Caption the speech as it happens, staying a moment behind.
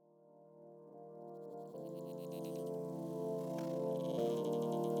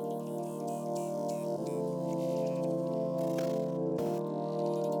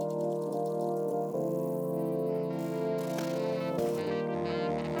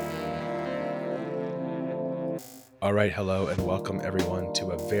All right, hello, and welcome everyone to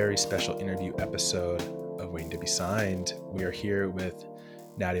a very special interview episode of Waiting to Be Signed. We are here with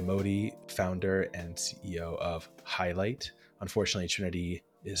Nat Emodi, founder and CEO of Highlight. Unfortunately, Trinity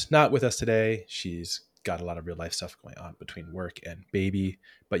is not with us today. She's got a lot of real life stuff going on between work and baby,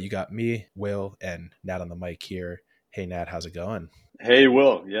 but you got me, Will, and Nat on the mic here. Hey, Nat, how's it going? Hey,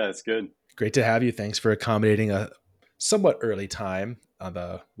 Will. Yeah, it's good. Great to have you. Thanks for accommodating a somewhat early time on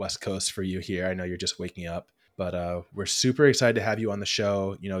the West Coast for you here. I know you're just waking up. But we're super excited to have you on the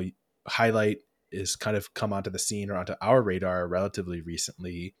show. You know, Highlight is kind of come onto the scene or onto our radar relatively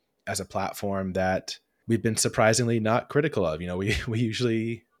recently as a platform that we've been surprisingly not critical of. You know, we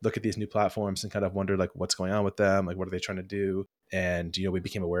usually look at these new platforms and kind of wonder like what's going on with them, like what are they trying to do? And we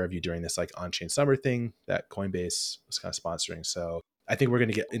became aware of you during this like on-chain summer thing that Coinbase was kind of sponsoring. So I think we're going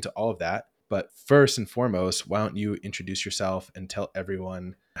to get into all of that. But first and foremost, why don't you introduce yourself and tell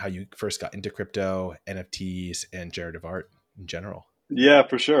everyone how you first got into crypto, NFTs, and generative art in general? Yeah,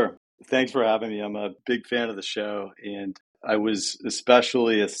 for sure. Thanks for having me. I'm a big fan of the show, and I was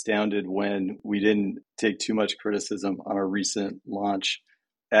especially astounded when we didn't take too much criticism on our recent launch.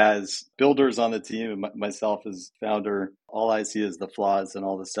 As builders on the team, and myself as founder, all I see is the flaws and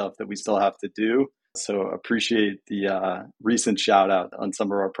all the stuff that we still have to do. So appreciate the recent shout out on some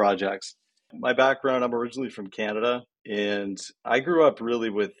of our projects. My background, I'm originally from Canada, and I grew up really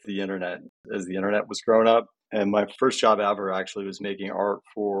with the internet as the internet was growing up. And my first job ever actually was making art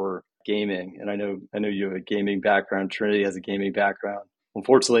for gaming. And I know you have a gaming background. Trinity has a gaming background.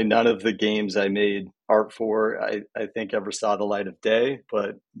 Unfortunately, none of the games I made art for, I think ever saw the light of day,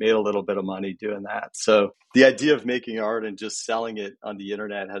 but made a little bit of money doing that. So the idea of making art and just selling it on the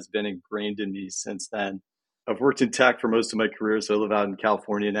internet has been ingrained in me since then. I've worked in tech for most of my career, so I live out in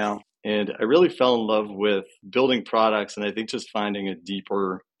California now. And I really fell in love with building products and I think just finding a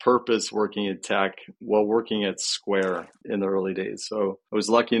deeper purpose working in tech while working at Square in the early days. So I was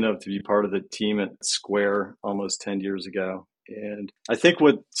lucky enough to be part of the team at Square almost 10 years ago. And I think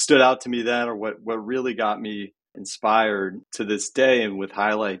what stood out to me then, or what really got me inspired to this day and with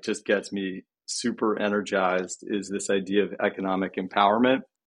Highlight just gets me super energized, is this idea of economic empowerment,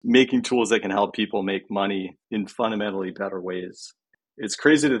 making tools that can help people make money in fundamentally better ways. It's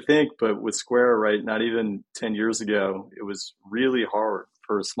crazy to think, but with Square, right, not even 10 years ago, it was really hard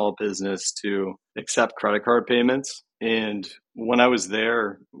for a small business to accept credit card payments. And when I was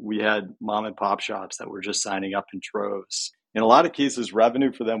there, we had mom and pop shops that were just signing up in droves. In a lot of cases,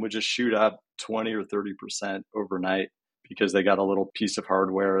 revenue for them would just shoot up 20 or 30% overnight because they got a little piece of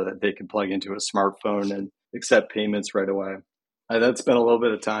hardware that they could plug into a smartphone and accept payments right away. I then spent a little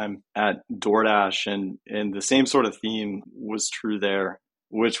bit of time at DoorDash, and the same sort of theme was true there,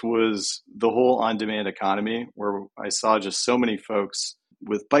 which was the whole on-demand economy, where I saw just so many folks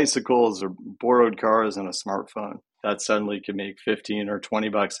with bicycles or borrowed cars and a smartphone that suddenly could make 15 or 20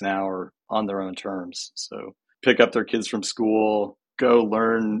 bucks an hour on their own terms. So pick up their kids from school, go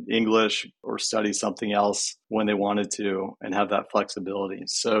learn English or study something else when they wanted to, and have that flexibility.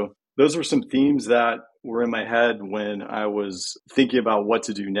 So those were some themes that were in my head when I was thinking about what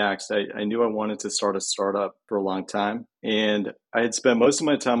to do next. I knew I wanted to start a startup for a long time, and I had spent most of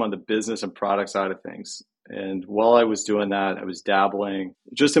my time on the business and product side of things. And while I was doing that, I was dabbling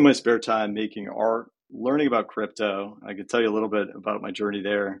just in my spare time, making art, learning about crypto. I could tell you a little bit about my journey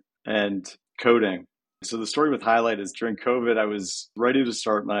there, and coding. So the story with Highlight is during COVID, I was ready to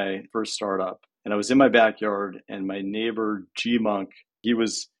start my first startup, and I was in my backyard, and my neighbor, G Monk, he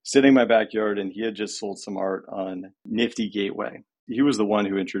was sitting in my backyard and he had just sold some art on Nifty Gateway. He was the one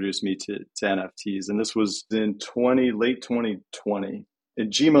who introduced me to NFTs. And this was in late 2020.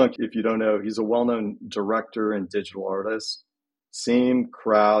 And G-Monk, if you don't know, he's a well-known director and digital artist. Same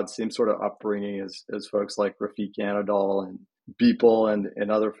crowd, same sort of upbringing as folks like Rafiq Anadol and Beeple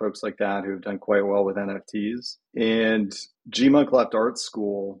and other folks like that who have done quite well with NFTs. And G-Monk left art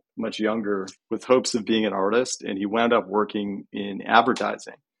school much younger with hopes of being an artist, and he wound up working in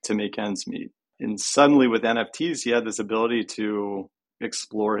advertising to make ends meet. And suddenly with NFTs, he had this ability to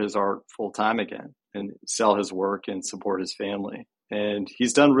explore his art full time again and sell his work and support his family. And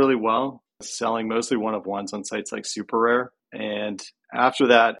he's done really well, selling mostly one-of-ones on sites like Super Rare. And after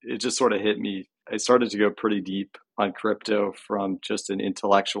that, it just sort of hit me. I started to go pretty deep on crypto from just an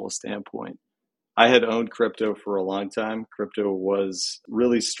intellectual standpoint. I had owned crypto for a long time. Crypto was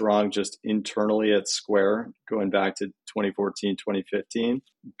really strong just internally at Square going back to 2014, 2015.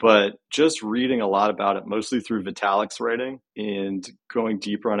 But just reading a lot about it, mostly through Vitalik's writing and going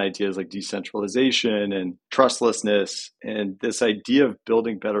deeper on ideas like decentralization and trustlessness and this idea of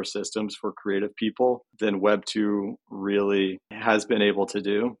building better systems for creative people than Web2 really has been able to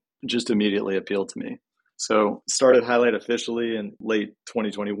do, just immediately appealed to me. So started Highlight officially in late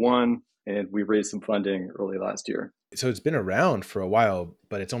 2021, and we raised some funding early last year. So it's been around for a while,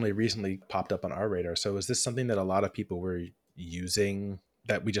 but it's only recently popped up on our radar. So is this something that a lot of people were using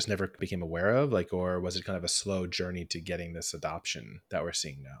that we just never became aware of? Like, or was it kind of a slow journey to getting this adoption that we're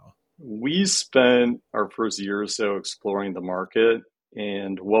seeing now? We spent our first year or so exploring the market.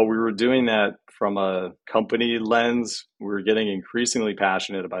 And while we were doing that from a company lens, we were getting increasingly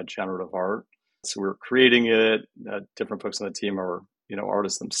passionate about generative art. So we were creating it. Different folks on the team are,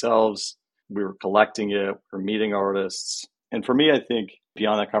 artists themselves. We were collecting it. We were meeting artists. And for me, I think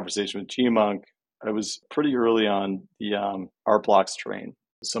beyond that conversation with G-Monk, I was pretty early on the art blocks train.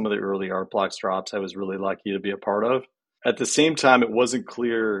 Some of the early art blocks drops I was really lucky to be a part of. At the same time, it wasn't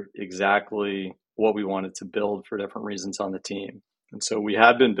clear exactly what we wanted to build for different reasons on the team. And so we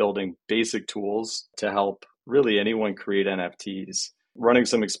had been building basic tools to help really anyone create NFTs, running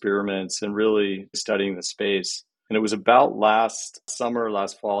some experiments and really studying the space. And it was about last summer,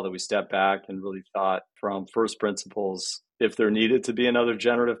 last fall that we stepped back and really thought from first principles if there needed to be another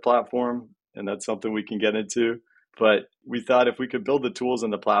generative platform. And that's something we can get into. But we thought if we could build the tools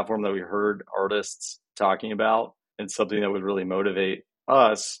and the platform that we heard artists talking about and something that would really motivate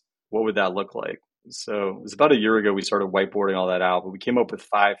us, what would that look like? So it was about a year ago we started whiteboarding all that out, but we came up with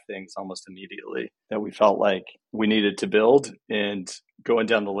 5 things almost immediately that we felt like we needed to build. And going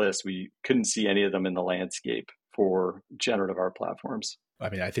down the list, we couldn't see any of them in the landscape for generative art platforms. I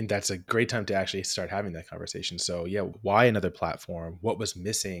mean, I think that's a great time to actually start having that conversation. So, yeah, why another platform? What was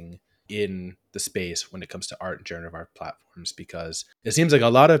missing in the space when it comes to art and generative art platforms? Because it seems like a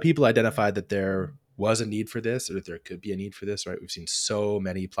lot of people identified that there was a need for this or that there could be a need for this, right? We've seen so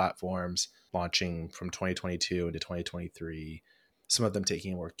many platforms launching from 2022 into 2023, some of them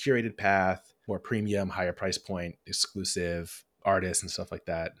taking a more curated path, more premium, higher price point, exclusive artists and stuff like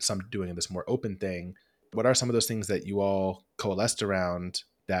that. Some doing this more open thing. What are some of those things that you all coalesced around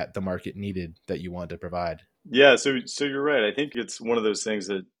that the market needed that you wanted to provide? Yeah, so you're right. I think it's one of those things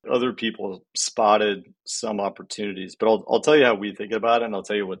that other people spotted some opportunities, but I'll tell you how we think about it, and I'll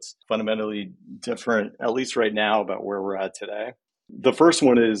tell you what's fundamentally different, at least right now, about where we're at today. The first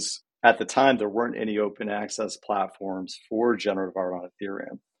one is at the time there weren't any open access platforms for generative art on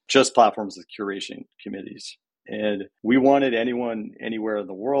Ethereum, just platforms with curation committees. And we wanted anyone anywhere in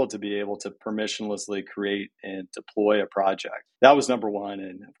the world to be able to permissionlessly create and deploy a project. That was number one.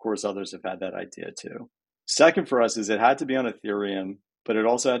 And of course, others have had that idea too. Second for us is it had to be on Ethereum, but it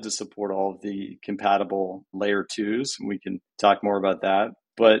also had to support all of the compatible layer twos. We can talk more about that.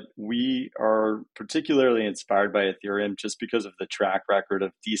 But we are particularly inspired by Ethereum just because of the track record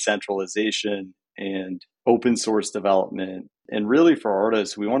of decentralization and open source development. And really for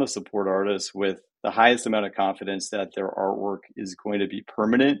artists, we want to support artists with the highest amount of confidence that their artwork is going to be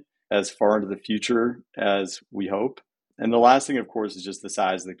permanent as far into the future as we hope. And the last thing, of course, is just the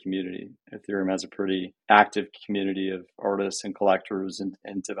size of the community. Ethereum has a pretty active community of artists and collectors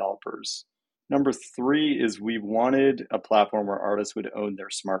and developers. Number 3 is we wanted a platform where artists would own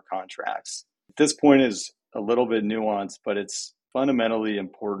their smart contracts. This point is a little bit nuanced, but it's fundamentally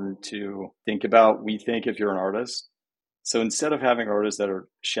important to think about. We think if you're an artist, so instead of having artists that are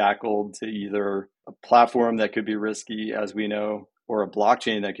shackled to either a platform that could be risky, as we know, or a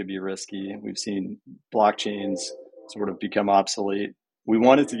blockchain that could be risky, we've seen blockchains sort of become obsolete. We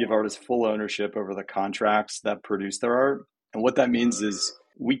wanted to give artists full ownership over the contracts that produce their art. And what that means is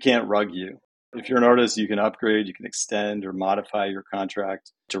we can't rug you. If you're an artist, you can upgrade, you can extend or modify your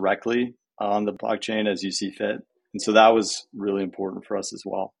contract directly on the blockchain as you see fit. And so that was really important for us as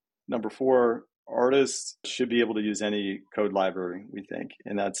well. Number 4, artists should be able to use any code library, we think.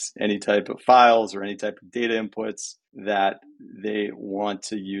 And that's any type of files or any type of data inputs that they want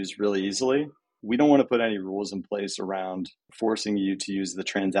to use really easily. We don't want to put any rules in place around forcing you to use the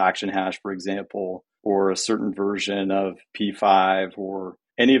transaction hash, for example, or a certain version of P5 or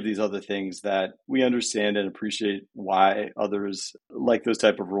any of these other things that we understand and appreciate why others like those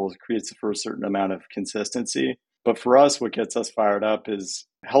type of rules. It creates for a certain amount of consistency. But for us, what gets us fired up is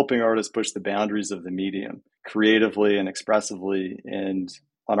helping artists push the boundaries of the medium creatively and expressively. And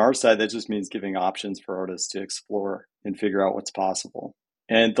on our side, that just means giving options for artists to explore and figure out what's possible.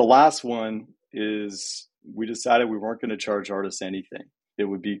 And the last one is we decided we weren't going to charge artists anything. It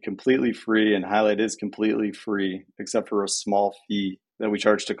would be completely free, and Highlight is completely free, except for a small fee that we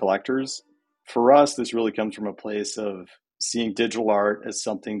charge to collectors. For us, this really comes from a place of seeing digital art as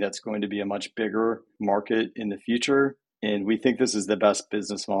something that's going to be a much bigger market in the future. And we think this is the best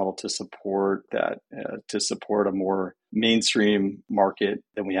business model to support that, to support a more mainstream market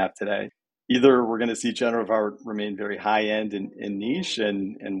than we have today. either we're going to see generative art remain very high end and niche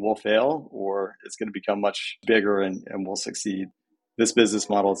and we'll fail, or it's going to become much bigger and we'll succeed. This business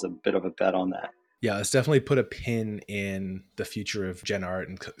model is a bit of a bet on that. Yeah, let's definitely put a pin in the future of Gen Art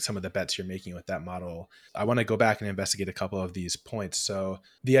and some of the bets you're making with that model. I want to go back and investigate a couple of these points. So,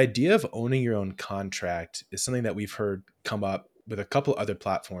 the idea of owning your own contract is something that we've heard come up with a couple other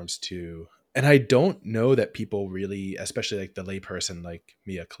platforms too. And I don't know that people really, especially like the layperson like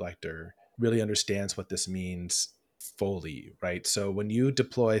me, a collector, really understands what this means fully, right? So, when you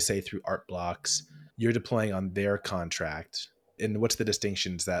deploy, say, through Art Blocks, you're deploying on their contract. And what's the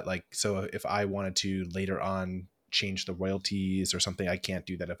distinctions that, like, so if I wanted to later on change the royalties or something, I can't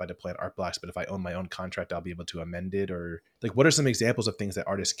do that if I deploy an Art Blocks, but if I own my own contract, I'll be able to amend it? Or like, what are some examples of things that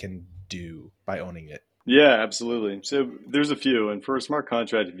artists can do by owning it? Yeah, absolutely. So there's a few. And for a smart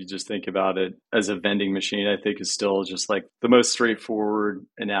contract, if you just think about it as a vending machine, I think is still just like the most straightforward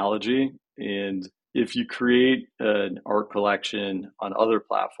analogy. And if you create an art collection on other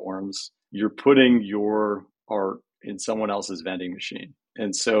platforms, you're putting your art in someone else's vending machine.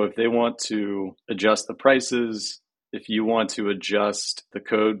 And so if they want to adjust the prices, if you want to adjust the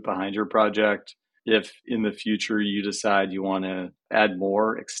code behind your project, if in the future you decide you want to add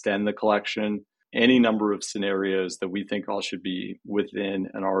more, extend the collection, any number of scenarios that we think all should be within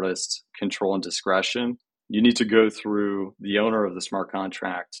an artist's control and discretion, you need to go through the owner of the smart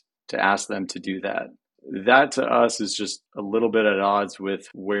contract to ask them to do that. That to us is just a little bit at odds with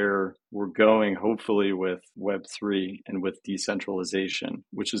where we're going, hopefully, with Web3 and with decentralization,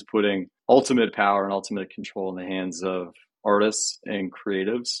 which is putting ultimate power and ultimate control in the hands of artists and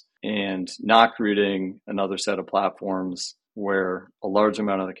creatives and not creating another set of platforms where a large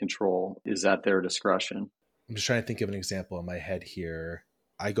amount of the control is at their discretion. I'm just trying to think of an example in my head here.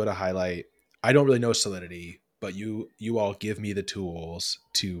 I go to Highlight. I don't really know Solidity, but you all give me the tools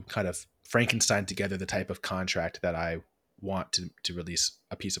to kind of Frankenstein together the type of contract that I want to release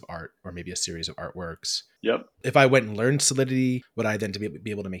a piece of art or maybe a series of artworks. Yep. If I went and learned Solidity, would I then to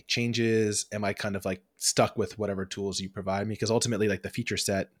be able to make changes? Am I kind of like stuck with whatever tools you provide me? Because ultimately, like the feature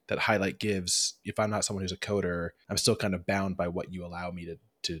set that Highlight gives, if I'm not someone who's a coder, I'm still kind of bound by what you allow me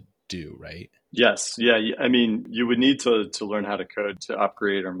to do, right? Yes. Yeah. I mean, you would need to learn how to code to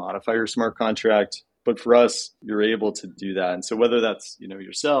upgrade or modify your smart contract. But for us, you're able to do that. And so whether that's,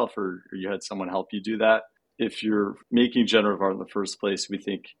 yourself or you had someone help you do that, if you're making generative art in the first place, we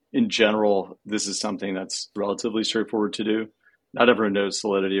think in general, this is something that's relatively straightforward to do. Not everyone knows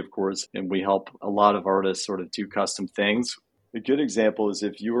Solidity, of course, and we help a lot of artists sort of do custom things. A good example is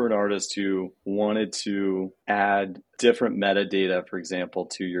if you were an artist who wanted to add different metadata, for example,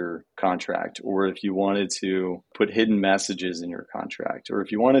 to your contract, or if you wanted to put hidden messages in your contract, or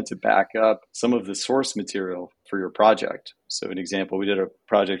if you wanted to back up some of the source material for your project. So an example, we did a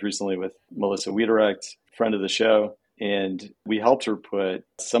project recently with Melissa Wiederrecht, friend of the show, and we helped her put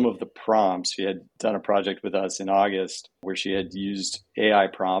some of the prompts. She had done a project with us in August where she had used AI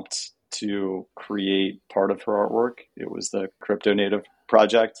prompts to create part of her artwork. It was the Crypto Native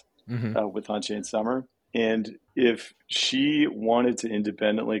project with On-Chain Summer. And if she wanted to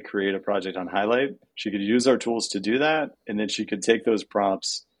independently create a project on Highlight, she could use our tools to do that. And then she could take those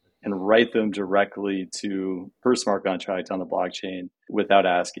prompts and write them directly to her smart contract on the blockchain without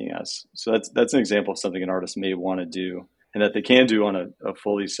asking us. So that's an example of something an artist may want to do and that they can do on a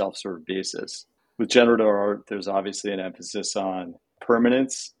fully self-serve basis. With generative art, there's obviously an emphasis on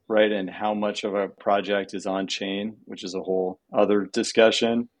permanence, right? And how much of a project is on chain, which is a whole other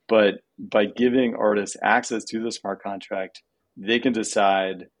discussion. But by giving artists access to the smart contract, they can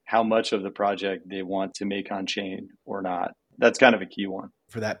decide how much of the project they want to make on chain or not. That's kind of a key one.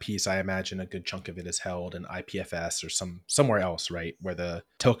 For that piece, I imagine a good chunk of it is held in IPFS or somewhere else, right? Where the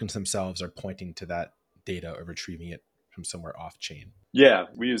tokens themselves are pointing to that data or retrieving it from somewhere off chain. Yeah,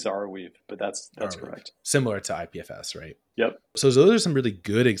 we use Arweave, but that's Arweave. Correct. Similar to IPFS, right? Yep. So those are some really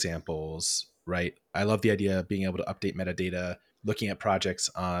good examples, right? I love the idea of being able to update metadata, looking at projects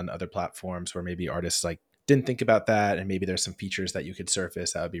on other platforms where maybe artists like didn't think about that, and maybe there's some features that you could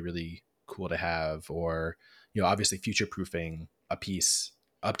surface that would be really cool to have, or obviously future proofing a piece,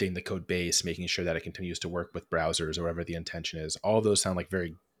 updating the code base, making sure that it continues to work with browsers or whatever the intention is. All of those sound like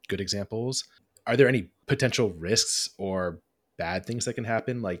very good examples. Are there any potential risks or bad things that can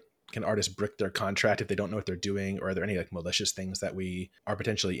happen? Like, can artists brick their contract if they don't know what they're doing? Or are there any like malicious things that we are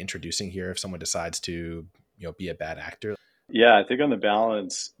potentially introducing here if someone decides to, be a bad actor? Yeah, I think on the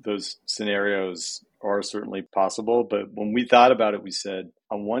balance, those scenarios are certainly possible. But when we thought about it, we said,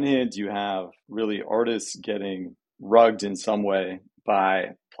 on one hand, you have really artists getting rugged in some way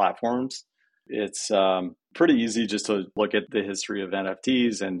by platforms. It's pretty easy just to look at the history of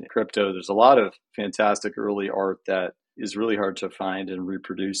NFTs and crypto. There's a lot of fantastic early art that is really hard to find and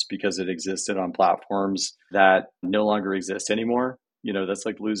reproduce because it existed on platforms that no longer exist anymore. That's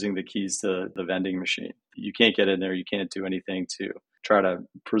like losing the keys to the vending machine. You can't get in there. You can't do anything to try to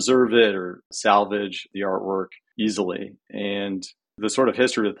preserve it or salvage the artwork easily. And the sort of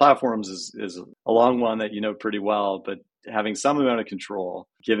history of the platforms is a long one that you know pretty well, but having some amount of control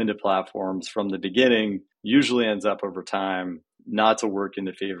given to platforms from the beginning usually ends up over time not to work in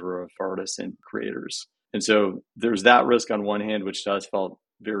the favor of artists and creators. And so there's that risk on one hand, which does felt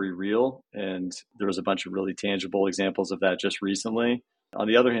very real. And there was a bunch of really tangible examples of that just recently. On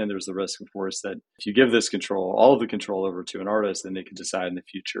the other hand, there's the risk, of course, that if you give this control, all of the control over to an artist, then they could decide in the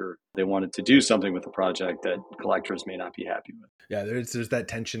future they wanted to do something with the project that collectors may not be happy with. Yeah, there's that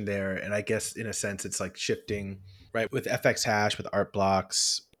tension there. And I guess in a sense, it's like shifting, right? With FX Hash, with art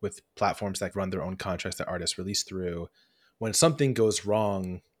blocks, with platforms that run their own contracts that artists release through, when something goes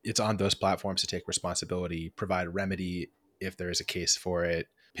wrong, it's on those platforms to take responsibility, provide a remedy if there is a case for it,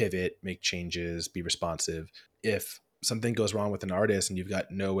 pivot, make changes, be responsive. If something goes wrong with an artist and you've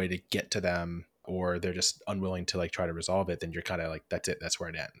got no way to get to them, or they're just unwilling to like try to resolve it, then you're kind of like, that's it, that's where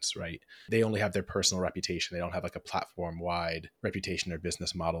it ends, right? They only have their personal reputation. They don't have like a platform wide reputation or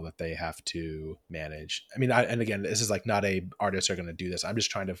business model that they have to manage. I mean, and again, this is like not a artists are going to do this. I'm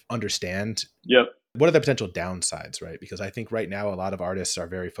just trying to understand Yep. what are the potential downsides, right? Because I think right now a lot of artists are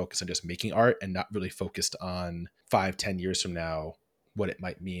very focused on just making art and not really focused on 5-10 years from now what it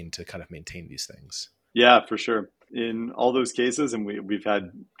might mean to kind of maintain these things. Yeah, for sure. In all those cases, and we've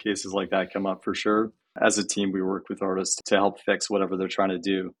had cases like that come up for sure. As a team, we work with artists to help fix whatever they're trying to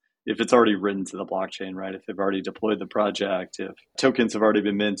do. If it's already written to the blockchain, right? If they've already deployed the project, if tokens have already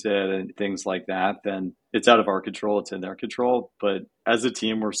been minted and things like that, then it's out of our control. It's in their control. But as a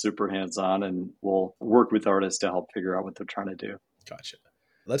team, we're super hands-on and we'll work with artists to help figure out what they're trying to do. Gotcha.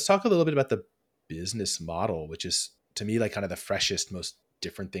 Let's talk a little bit about the business model, which is to me like kind of the freshest, most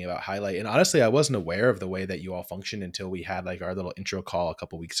different thing about Highlight. And honestly, I wasn't aware of the way that you all function until we had like our little intro call a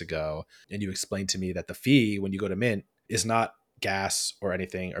couple weeks ago. And you explained to me that the fee when you go to mint is not gas or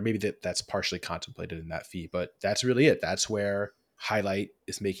anything, or maybe that's partially contemplated in that fee, but that's really it. That's where Highlight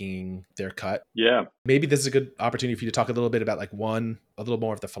is making their cut. Yeah. Maybe this is a good opportunity for you to talk a little bit about like one, a little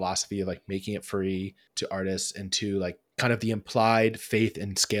more of the philosophy of like making it free to artists, and two, like kind of the implied faith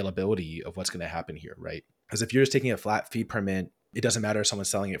and scalability of what's going to happen here, right? Because if you're just taking a flat fee per mint, it doesn't matter if someone's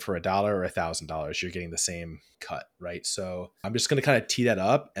selling it for $1 or $1,000, you're getting the same cut, right? So I'm just going to kind of tee that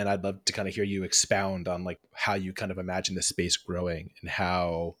up, and I'd love to kind of hear you expound on like how you kind of imagine the space growing and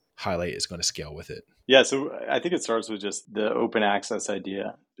how Highlight is going to scale with it. Yeah, so I think it starts with just the open access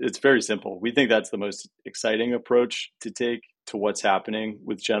idea. It's very simple. We think that's the most exciting approach to take to what's happening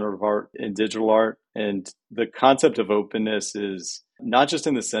with generative art and digital art. And the concept of openness is not just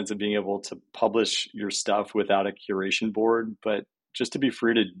in the sense of being able to publish your stuff without a curation board, but just to be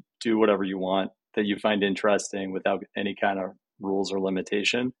free to do whatever you want that you find interesting without any kind of rules or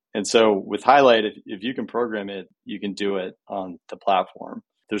limitation. And so with Highlight, if you can program it, you can do it on the platform.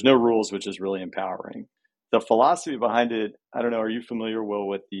 There's no rules, which is really empowering. The philosophy behind it, I don't know, are you familiar, Will,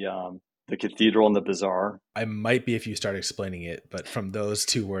 with the cathedral and the bazaar? I might be if you start explaining it, but from those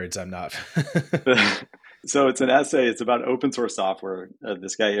two words, I'm not. So it's an essay. It's about open source software.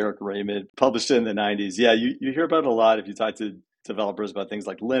 This guy, Eric Raymond, published it in the 90s. Yeah, you hear about it a lot if you talk to developers about things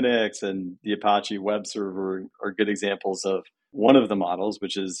like Linux, and the Apache web server are good examples of one of the models,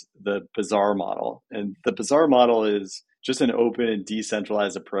 which is the Bazaar model. And the Bazaar model is just an open and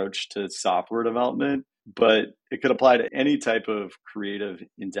decentralized approach to software development, but it could apply to any type of creative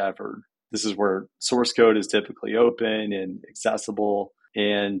endeavor. This is where source code is typically open and accessible,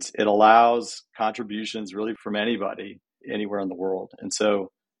 and it allows contributions really from anybody anywhere in the world. And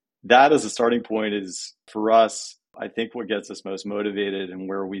so that as a starting point is, for us, I think what gets us most motivated and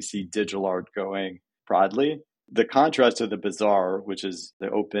where we see digital art going broadly. The contrast to the bazaar, which is the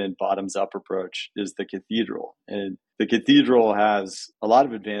open bottoms up approach, is the cathedral. And the cathedral has a lot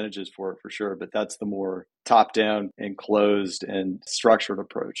of advantages for it, for sure, but that's the more top down and closed and structured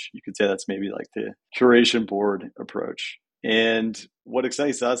approach. You could say that's maybe like the curation board approach. And what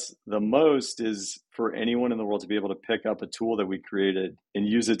excites us the most is for anyone in the world to be able to pick up a tool that we created and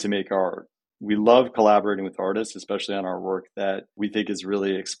use it to make art. We love collaborating with artists, especially on our work that we think is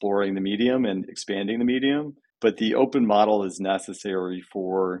really exploring the medium and expanding the medium. But the open model is necessary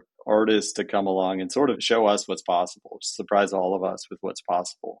for artists to come along and sort of show us what's possible, surprise all of us with what's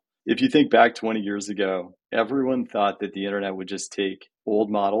possible. If you think back 20 years ago, everyone thought that the internet would just take old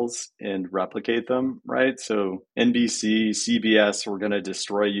models and replicate them, right? So NBC, CBS were going to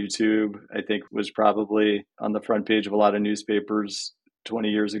destroy YouTube, I think was probably on the front page of a lot of newspapers 20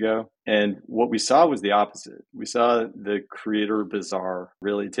 years ago. And what we saw was the opposite. We saw the creator bazaar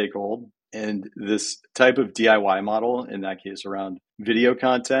really take hold. And this type of DIY model, in that case around video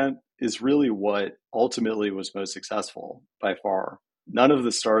content, is really what ultimately was most successful by far. None of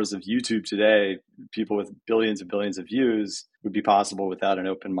the stars of YouTube today, people with billions and billions of views, would be possible without an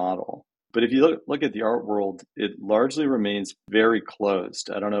open model. But if you look at the art world, it largely remains very closed.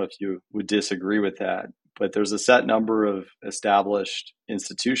 I don't know if you would disagree with that, but there's a set number of established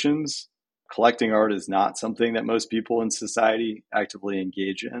institutions. Collecting art is not something that most people in society actively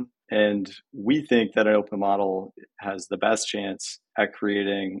engage in. And we think that an open model has the best chance at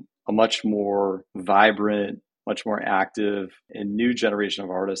creating a much more vibrant, much more active and new generation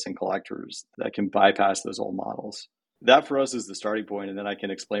of artists and collectors that can bypass those old models. That for us is the starting point, and then I can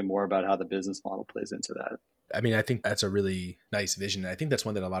explain more about how the business model plays into that. I mean, I think that's a really nice vision. I think that's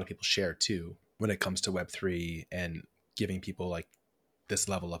one that a lot of people share too when it comes to Web3 and giving people like this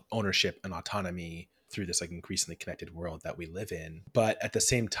level of ownership and autonomy through this like increasingly connected world that we live in. But at the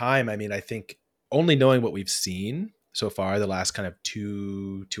same time, I mean, I think only knowing what we've seen so far, the last kind of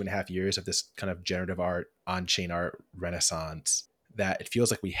two and a half years of this kind of generative art, on-chain art renaissance, that it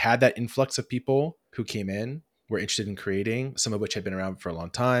feels like we had that influx of people who came in, were interested in creating, some of which had been around for a long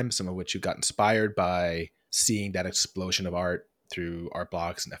time, some of which who got inspired by seeing that explosion of art through art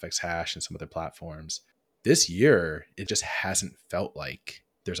blocks and FX Hash and some other platforms. This year, it just hasn't felt like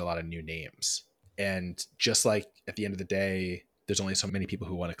there's a lot of new names. And just like at the end of the day, there's only so many people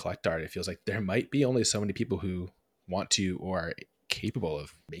who want to collect art. It feels like there might be only so many people who want to or are capable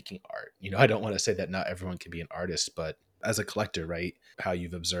of making art. You know, I don't want to say that not everyone can be an artist, but as a collector, right, how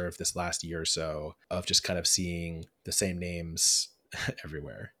you've observed this last year or so of just kind of seeing the same names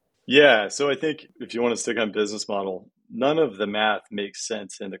everywhere. Yeah, so I think if you want to stick on business model, none of the math makes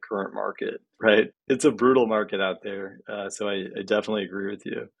sense in the current market, right? It's a brutal market out there. So I definitely agree with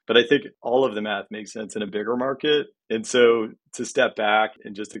you. But I think all of the math makes sense in a bigger market. And so to step back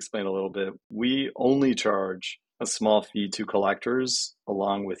and just explain a little bit, we only charge a small fee to collectors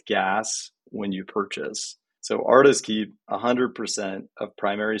along with gas when you purchase. So artists keep 100% of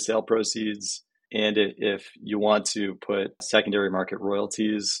primary sale proceeds. And if you want to put secondary market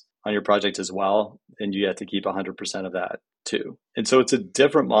royalties on your project as well, then you have to keep 100% of that too. And so it's a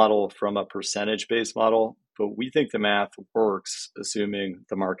different model from a percentage-based model, but we think the math works assuming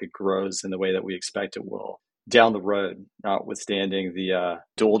the market grows in the way that we expect it will down the road, notwithstanding the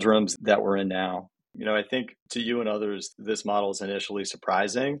doldrums that we're in now. You know, I think to you and others, this model is initially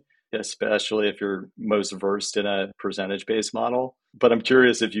surprising, especially if you're most versed in a percentage-based model. But I'm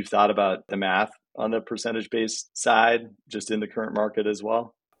curious if you've thought about the math on the percentage-based side, just in the current market as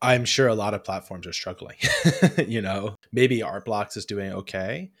well. I'm sure a lot of platforms are struggling. You know, maybe Art Blocks is doing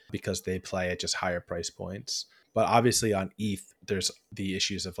okay because they play at just higher price points. But obviously on ETH, there's the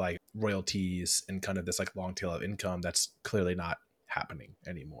issues of like royalties and kind of this like long tail of income that's clearly not happening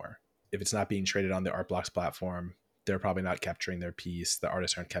anymore. If it's not being traded on the Art Blocks platform, they're probably not capturing their piece. The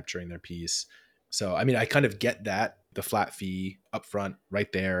artists aren't capturing their piece. So, I mean, I kind of get that the flat fee upfront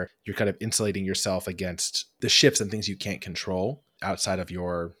right there, you're kind of insulating yourself against the shifts and things you can't control outside of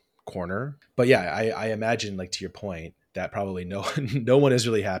your corner. But yeah, I imagine, like, to your point, that probably no one is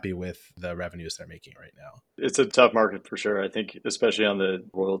really happy with the revenues they're making right now. It's a tough market for sure, I think, especially on the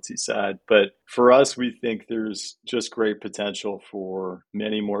royalty side. But for us, we think there's just great potential for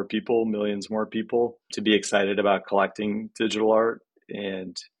many more people, millions more people, to be excited about collecting digital art.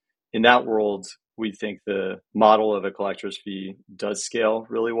 And in that world, we think the model of a collector's fee does scale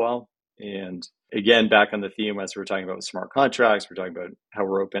really well. And again, back on the theme, as we're talking about smart contracts, we're talking about how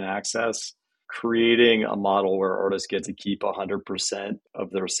we're open access, creating a model where artists get to keep 100%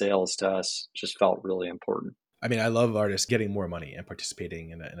 of their sales to us just felt really important. I mean, I love artists getting more money and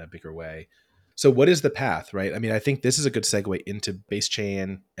participating in a bigger way. So what is the path, right? I mean, I think this is a good segue into base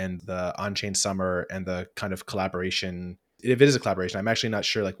chain and the on-chain summer and the kind of collaboration. If it is a collaboration, I'm actually not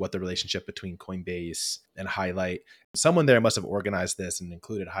sure like what the relationship between Coinbase and Highlight. Someone there must have organized this and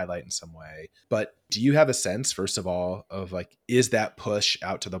included Highlight in some way. But do you have a sense, first of all, of like, is that push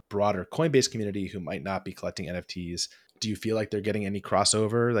out to the broader Coinbase community who might not be collecting NFTs? Do you feel like they're getting any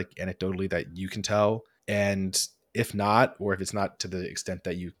crossover, like anecdotally that you can tell? And if not, or if it's not to the extent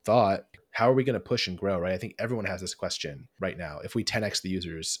that you thought, how are we going to push and grow, right? I think everyone has this question right now. If we 10x the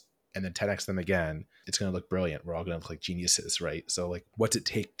users and then 10x them again, it's going to look brilliant. We're all going to look like geniuses, right? So like, what's it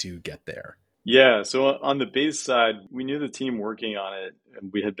take to get there? Yeah, so on the base side, we knew the team working on it,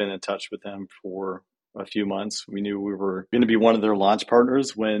 and we had been in touch with them for a few months. We knew we were going to be one of their launch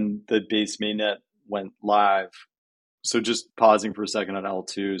partners when the base mainnet went live. So just pausing for a second on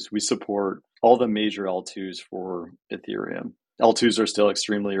L2s, we support all the major L2s for Ethereum. L2s are still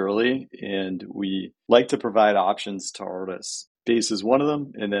extremely early, and we like to provide options to artists. Base is one of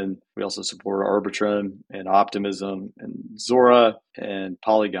them, and then we also support Arbitrum and Optimism and Zora and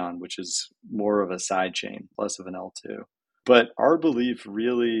Polygon, which is more of a side chain, less of an L2. But our belief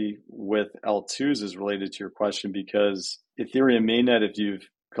really with L2s is related to your question because Ethereum mainnet, if you've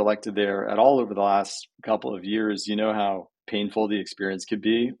collected there at all over the last couple of years, you know how painful the experience could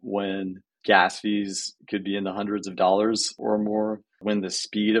be when gas fees could be in the hundreds of dollars or more, when the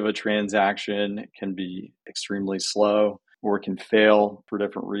speed of a transaction can be extremely slow or can fail for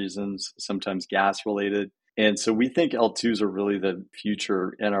different reasons, sometimes gas related. And so we think L2s are really the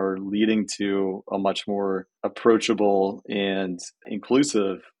future and are leading to a much more approachable and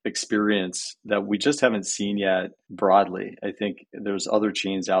inclusive experience that we just haven't seen yet broadly. I think there's other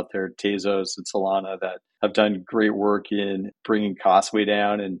chains out there, Tezos and Solana, that have done great work in bringing costs way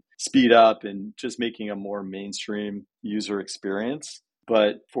down and speed up and just making a more mainstream user experience.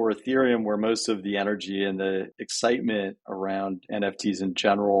 But for Ethereum, where most of the energy and the excitement around NFTs in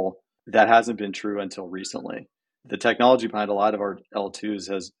general, that hasn't been true until recently. The technology behind a lot of our L2s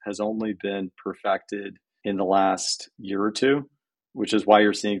has only been perfected in the last year or two, which is why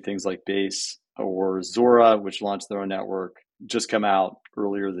you're seeing things like Base or Zora, which launched their own network, just come out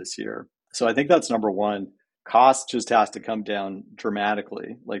earlier this year. So I think that's number one. Cost just has to come down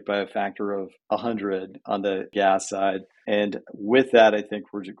dramatically, like by a factor of 100 on the gas side. And with that, I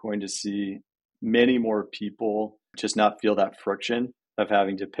think we're going to see many more people just not feel that friction of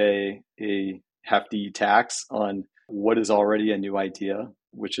having to pay a hefty tax on what is already a new idea,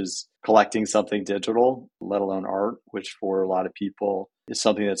 which is collecting something digital, let alone art, which for a lot of people is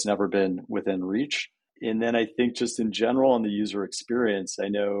something that's never been within reach. And then I think just in general on the user experience, I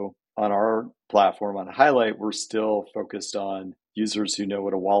know on our platform on Highlight, we're still focused on users who know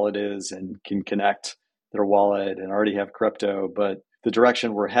what a wallet is and can connect their wallet and already have crypto. But the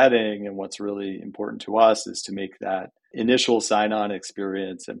direction we're heading and what's really important to us is to make that initial sign-on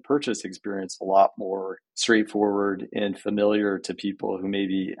experience and purchase experience a lot more straightforward and familiar to people who may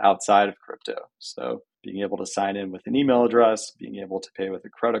be outside of crypto. So being able to sign in with an email address, being able to pay with a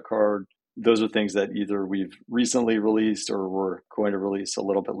credit card, those are things that either we've recently released or we're going to release a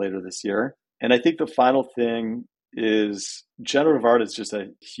little bit later this year. And I think the final thing is generative art is just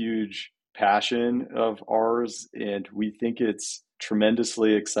a huge passion of ours, and we think it's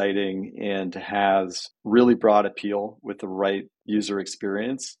tremendously exciting and has really broad appeal with the right user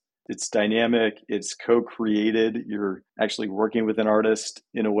experience. It's dynamic, it's co-created. You're actually working with an artist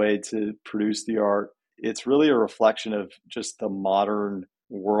in a way to produce the art. It's really a reflection of just the modern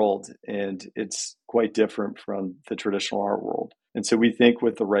world, and it's quite different from the traditional art world. And so we think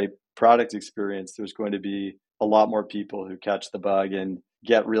with the right product experience, there's going to be a lot more people who catch the bug and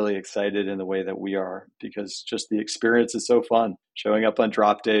get really excited in the way that we are, because just the experience is so fun. Showing up on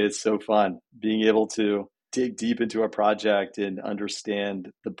drop day is so fun. Being able to dig deep into a project and understand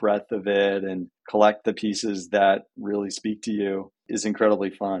the breadth of it and collect the pieces that really speak to you is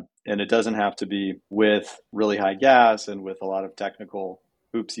incredibly fun. And it doesn't have to be with really high gas and with a lot of technical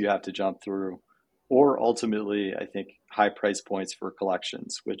hoops you have to jump through, or ultimately, I think, high price points for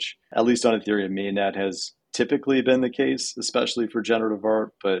collections, which at least on Ethereum mainnet has typically been the case, especially for generative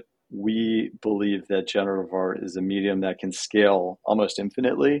art. But we believe that generative art is a medium that can scale almost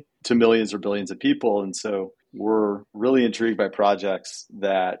infinitely to millions or billions of people. And so we're really intrigued by projects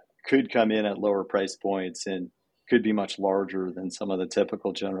that could come in at lower price points and could be much larger than some of the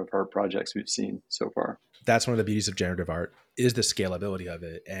typical generative art projects we've seen so far. That's one of the beauties of generative art is the scalability of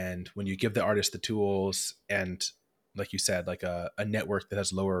it. And when you give the artist the tools and like you said, like a network that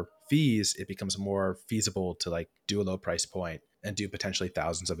has lower fees, it becomes more feasible to like do a low price point and do potentially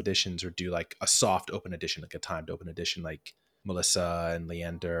thousands of editions, or do like a soft open edition, like a timed open edition, like Melissa and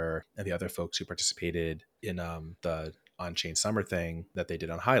Leander and the other folks who participated in the on-chain summer thing that they did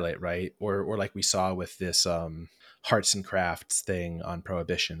on Highlight, right? Or like we saw with this Hearts and Crafts thing on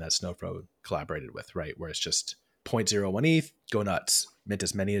Prohibition that Snowpro collaborated with, right? Where it's just zero point 0.01 ETH, go nuts, mint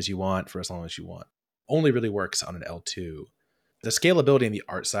as many as you want for as long as you want. Only really works on an L2. The scalability on the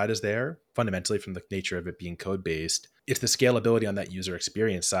art side is there fundamentally from the nature of it being code based. It's the scalability on that user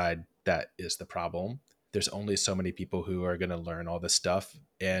experience side that is the problem. There's only so many people who are going to learn all this stuff.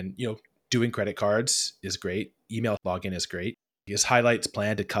 And, doing credit cards is great. Email login is great. Is Highlight's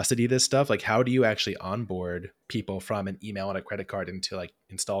plan to custody this stuff? Like, how do you actually onboard people from an email and a credit card into like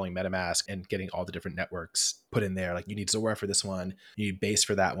installing MetaMask and getting all the different networks put in there? Like, you need Zora for this one, you need Base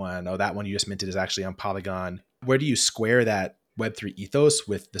for that one. Oh, that one you just minted is actually on Polygon. Where do you square that Web3 ethos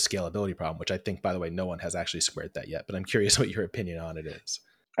with the scalability problem, which I think, by the way, no one has actually squared that yet, but I'm curious what your opinion on it is.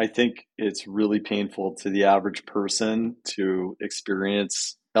 I think it's really painful to the average person to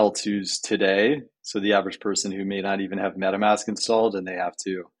experience L2s today. So the average person who may not even have MetaMask installed and they have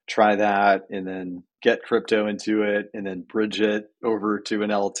to try that and then get crypto into it and then bridge it over to an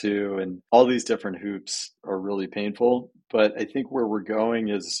L2, and all these different hoops are really painful. But I think where we're going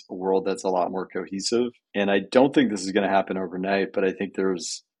is a world that's a lot more cohesive. And I don't think this is going to happen overnight, but I think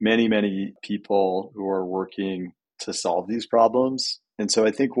there's many, many people who are working to solve these problems. And so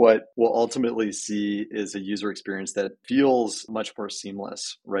I think what we'll ultimately see is a user experience that feels much more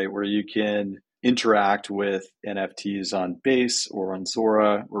seamless, right? Where you can interact with NFTs on Base or on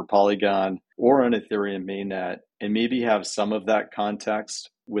Zora or Polygon or on Ethereum mainnet, and maybe have some of that context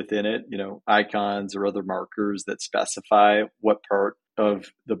within it, icons or other markers that specify what part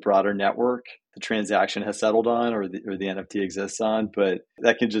of the broader network the transaction has settled on, or the NFT exists on. But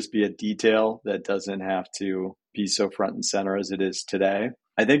that can just be a detail that doesn't have to be so front and center as it is today.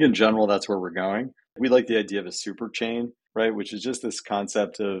 I think in general, that's where we're going. We like the idea of a super chain, right? Which is just this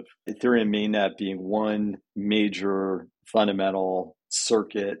concept of Ethereum mainnet being one major fundamental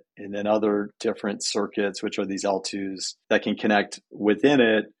circuit, and then other different circuits, which are these L2s that can connect within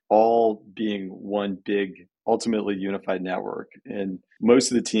it, all being one big, ultimately unified network. And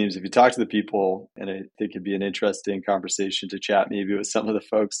most of the teams, if you talk to the people, and I think it'd be an interesting conversation to chat maybe with some of the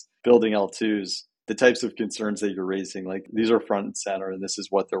folks building L2s, the types of concerns that you're raising, like these are front and center, and this is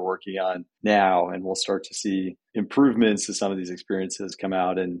what they're working on now. And we'll start to see improvements to some of these experiences come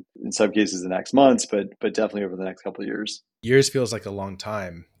out, and in some cases the next months, but definitely over the next couple of years. Years feels like a long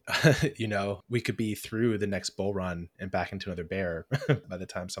time. We could be through the next bull run and back into another bear by the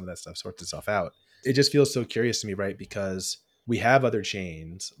time some of that stuff sorts itself out. It just feels so curious to me, right? Because we have other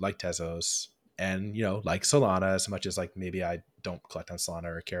chains like Tezos and, like Solana, as much as like maybe I don't collect on Solana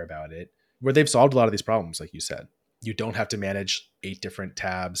or care about it, where they've solved a lot of these problems, like you said. You don't have to manage 8 different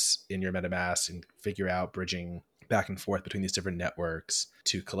tabs in your MetaMask and figure out bridging back and forth between these different networks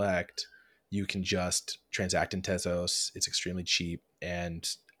to collect. You can just transact in Tezos. It's extremely cheap. And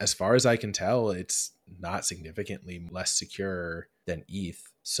as far as I can tell, it's not significantly less secure than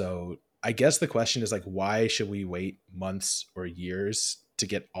ETH. So I guess the question is like, why should we wait months or years to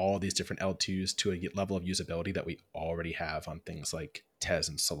get all these different L2s to a level of usability that we already have on things like Tez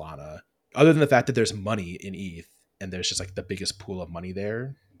and Solana? Other than the fact that there's money in ETH and there's just like the biggest pool of money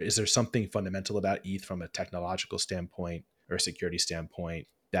there, is there something fundamental about ETH from a technological standpoint or a security standpoint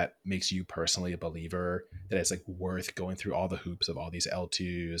that makes you personally a believer that it's like worth going through all the hoops of all these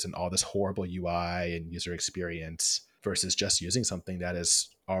L2s and all this horrible UI and user experience versus just using something that is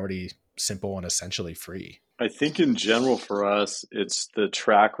already simple and essentially free? I think in general for us, it's the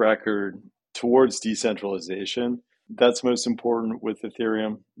track record towards decentralization that's most important with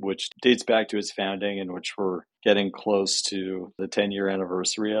Ethereum, which dates back to its founding and which we're getting close to the 10-year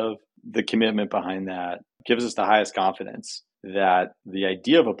anniversary of. The commitment behind that gives us the highest confidence that the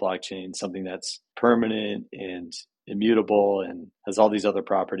idea of a blockchain, something that's permanent and immutable and has all these other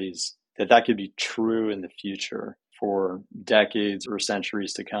properties, that could be true in the future for decades or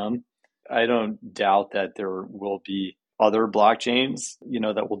centuries to come. I don't doubt that there will be other blockchains,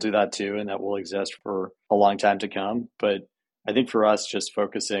 that will do that too, and that will exist for a long time to come. But I think for us, just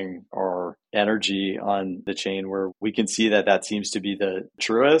focusing our energy on the chain where we can see that seems to be the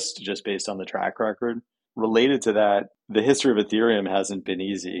truest, just based on the track record. Related to that, the history of Ethereum hasn't been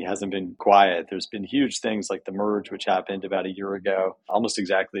easy, hasn't been quiet. There's been huge things like the merge, which happened about a year ago, almost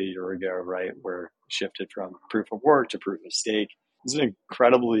exactly a year ago, right? Where it shifted from proof of work to proof of stake. It's an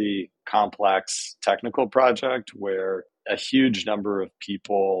incredibly complex technical project where a huge number of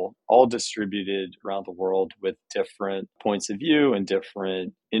people, all distributed around the world with different points of view and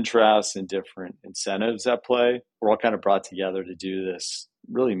different interests and different incentives at play, were all kind of brought together to do this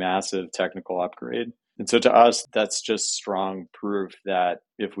really massive technical upgrade. And so to us, that's just strong proof that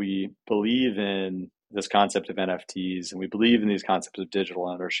if we believe in this concept of NFTs and we believe in these concepts of digital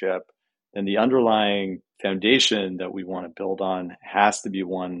ownership, then the underlying foundation that we want to build on has to be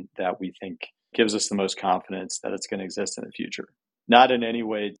one that we think gives us the most confidence that it's going to exist in the future. Not in any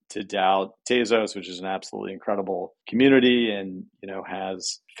way to doubt Tezos, which is an absolutely incredible community and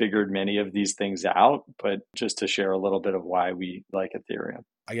has figured many of these things out, but just to share a little bit of why we like Ethereum.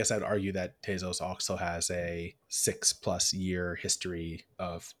 I guess I'd argue that Tezos also has a 6+ year history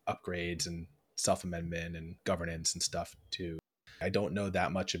of upgrades and self-amendment and governance and stuff too. I don't know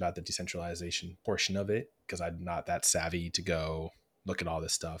that much about the decentralization portion of it because I'm not that savvy to go look at all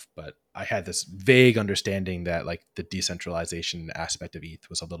this stuff. But I had this vague understanding that like the decentralization aspect of ETH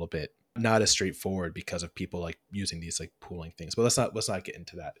was a little bit not as straightforward because of people like using these like pooling things. But let's not get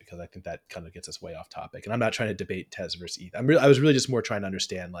into that because I think that kind of gets us way off topic. And I'm not trying to debate Tez versus ETH. I was really just more trying to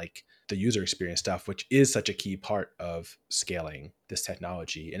understand like the user experience stuff, which is such a key part of scaling this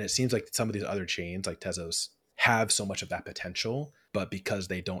technology. And it seems like some of these other chains like Tezos have so much of that potential, but because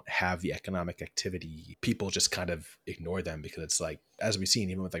they don't have the economic activity, people just kind of ignore them because it's like, as we've seen,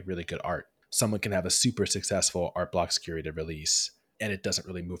 even with like really good art, someone can have a super successful art blocks curated release and it doesn't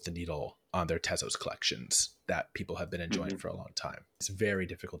really move the needle on their Tezos collections that people have been enjoying for a long time. It's very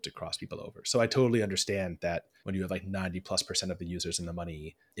difficult to cross people over. So I totally understand that when you have like 90+% of the users and the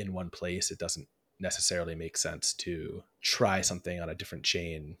money in one place, it doesn't necessarily make sense to try something on a different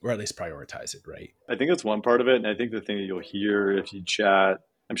chain or at least prioritize it, right? I think that's one part of it. And I think the thing that you'll hear if you chat,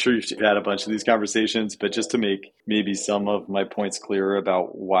 I'm sure you've had a bunch of these conversations, but just to make maybe some of my points clearer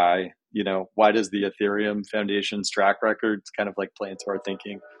about why, why does the Ethereum Foundation's track record kind of like play into our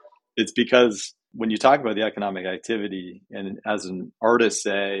thinking? It's because when you talk about the economic activity, and as an artist,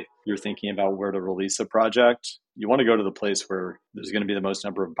 say you're thinking about where to release a project, you want to go to the place where there's going to be the most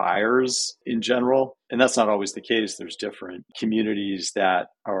number of buyers in general. And that's not always the case. There's different communities that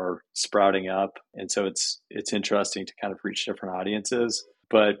are sprouting up. And so it's interesting to kind of reach different audiences.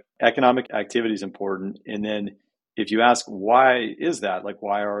 But economic activity is important. And then if you ask, why is that? Like,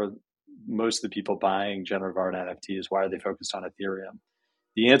 why are most of the people buying generative art NFTs? Why are they focused on Ethereum?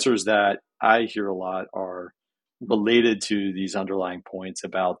 The answers that I hear a lot are related to these underlying points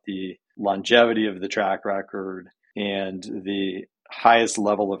about the longevity of the track record and the highest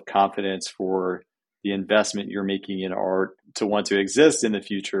level of confidence for the investment you're making in art to want to exist in the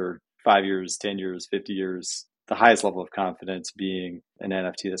future, 5 years, 10 years, 50 years, the highest level of confidence being an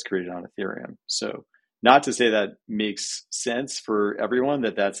NFT that's created on Ethereum. So not to say that makes sense for everyone,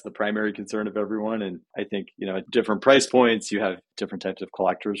 that that's the primary concern of everyone. And I think, at different price points, you have different types of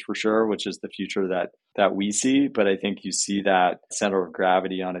collectors for sure, which is the future that we see. But I think you see that center of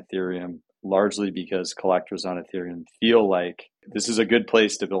gravity on Ethereum largely because collectors on Ethereum feel like this is a good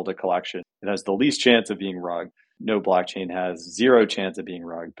place to build a collection. It has the least chance of being rugged. No blockchain has zero chance of being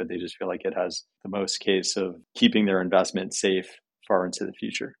rugged, but they just feel like it has the most case of keeping their investment safe far into the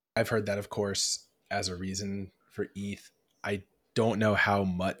future. I've heard that, of course, as a reason for ETH. I don't know how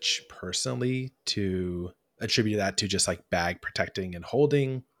much personally to attribute that to just like bag protecting and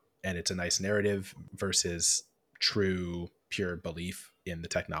holding, and it's a nice narrative versus true pure belief in the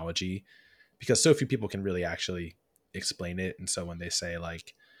technology because so few people can really actually explain it. And so when they say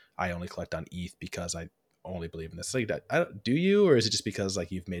like, I only collect on ETH because I only believe in this, like that, do you, or is it just because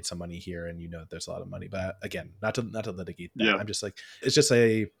like you've made some money here and there's a lot of money? But again, not to litigate that. Yeah. I'm just like, it's just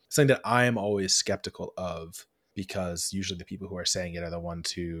a something that I am always skeptical of because usually the people who are saying it are the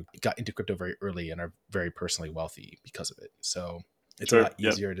ones who got into crypto very early and are very personally wealthy because of it. So it's a Sure. lot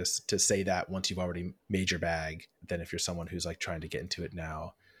easier to say that once you've already made your bag than if you're someone who's like trying to get into it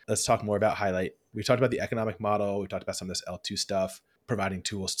now. Let's talk more about Highlight. We've talked about the economic model. We've talked about some of this L2 stuff, providing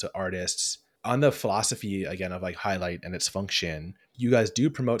tools to artists. On the philosophy, again, of like Highlight and its function, you guys do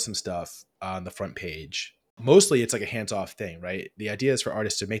promote some stuff on the front page. Mostly it's like a hands-off thing, right? The idea is for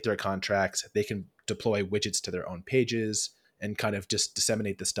artists to make their contracts. They can deploy widgets to their own pages and kind of just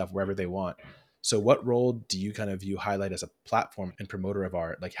disseminate the stuff wherever they want. So what role do you kind of view Highlight as a platform and promoter of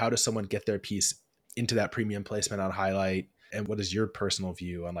art? Like how does someone get their piece into that premium placement on Highlight? And what is your personal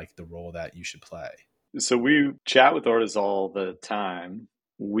view on like the role that you should play? So we chat with artists all the time.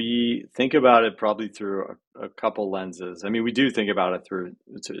 We think about it probably through a couple lenses. I mean, we do think about it through,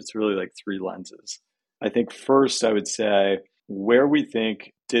 it's really like three lenses. I think first, I would say where we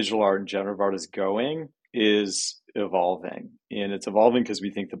think digital art and generative art is going is evolving. And it's evolving because we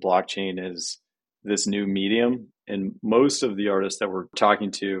think the blockchain is this new medium. And most of the artists that we're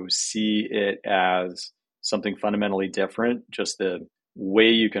talking to see it as something fundamentally different, just the way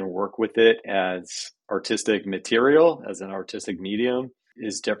you can work with it as artistic material, as an artistic medium,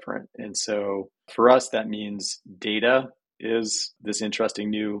 is different. And so for us, that means data is this interesting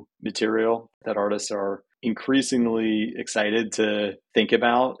new material that artists are increasingly excited to think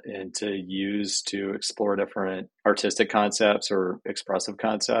about and to use to explore different artistic concepts or expressive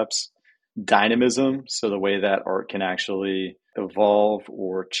concepts. Dynamism, so the way that art can actually evolve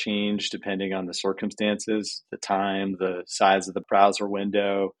or change depending on the circumstances, the time, the size of the browser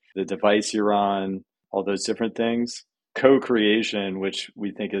window, the device you're on, all those different things. Co-creation, which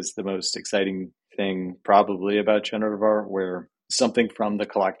we think is the most exciting thing probably about generative art, where something from the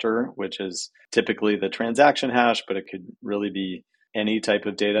collector, which is typically the transaction hash, but it could really be any type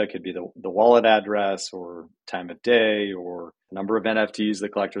of data. It could be the wallet address or time of day or number of NFTs the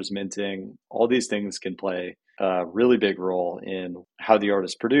collector's minting. All these things can play a really big role in how the art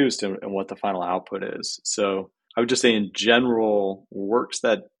is produced and what the final output is. So I would just say in general, works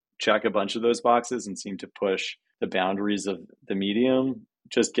that check a bunch of those boxes and seem to push the boundaries of the medium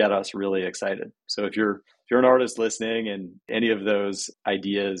just get us really excited. So if you're an artist listening and any of those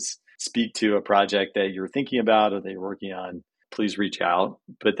ideas speak to a project that you're thinking about or that you're working on, please reach out.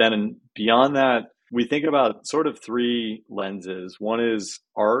 But then beyond that, we think about sort of three lenses. One is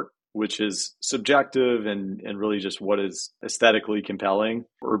art, which is subjective and really just what is aesthetically compelling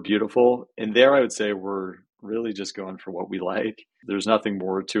or beautiful. And there I would say we're really just going for what we like. There's nothing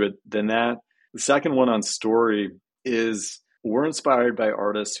more to it than that. The second one on story is we're inspired by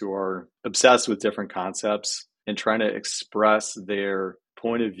artists who are obsessed with different concepts and trying to express their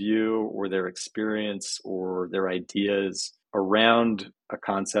point of view or their experience or their ideas around a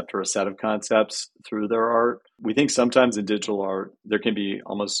concept or a set of concepts through their art. We think sometimes in digital art, there can be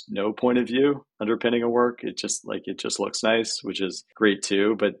almost no point of view underpinning a work. It just looks nice, which is great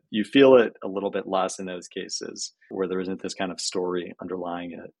too, but you feel it a little bit less in those cases where there isn't this kind of story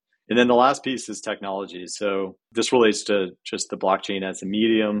underlying it. And then the last piece is technology. So this relates to just the blockchain as a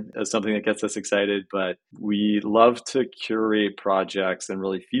medium, as something that gets us excited, but we love to curate projects and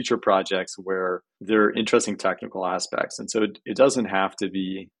really feature projects where there are interesting technical aspects. And so it doesn't have to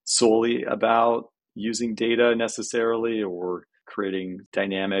be solely about using data necessarily or creating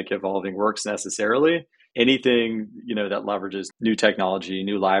dynamic evolving works necessarily. Anything, that leverages new technology,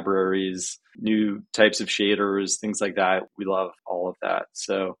 new libraries, new types of shaders, things like that. We love all of that.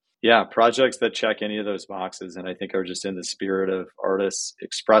 So yeah, projects that check any of those boxes and I think are just in the spirit of artists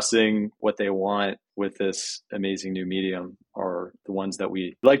expressing what they want with this amazing new medium are the ones that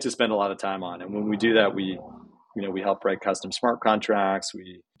we like to spend a lot of time on. And when we do that, we help write custom smart contracts.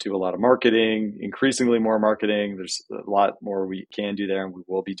 We do a lot of marketing, increasingly more marketing. There's a lot more we can do there and we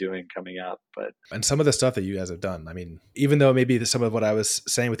will be doing coming up. And some of the stuff that you guys have done, I mean, even though maybe some of what I was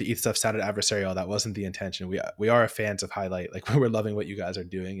saying with the ETH stuff sounded adversarial, that wasn't the intention. We are fans of Highlight. Like we're loving what you guys are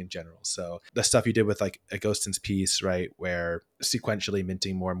doing in general. So the stuff you did with like a Ghostin's piece, right, where sequentially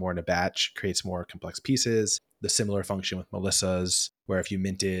minting more and more in a batch creates more complex pieces. The similar function with Melissa's, where if you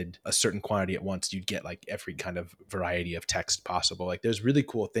minted a certain quantity at once, you'd get like every kind of variety of text possible. Like there's really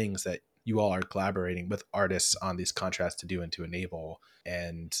cool things that you all are collaborating with artists on these contracts to do and to enable.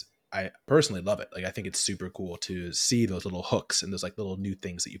 And I personally love it. Like I think it's super cool to see those little hooks and those like little new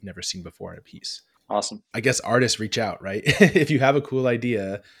things that you've never seen before in a piece. Awesome. I guess artists reach out, right? If you have a cool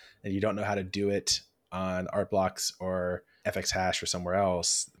idea and you don't know how to do it on Artblocks or FX Hash or somewhere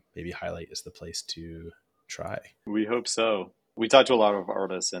else, maybe Highlight is the place to try. We hope so. We talk to a lot of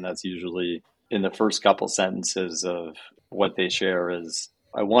artists, and that's usually in the first couple sentences of what they share is,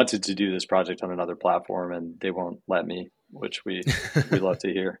 I wanted to do this project on another platform and they won't let me, which we love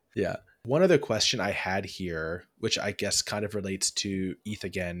to hear. Yeah. One other question I had here, which I guess kind of relates to ETH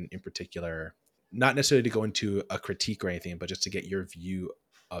again in particular, not necessarily to go into a critique or anything, but just to get your view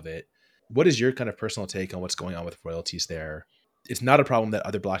of it. What is your kind of personal take on what's going on with royalties there? It's not a problem that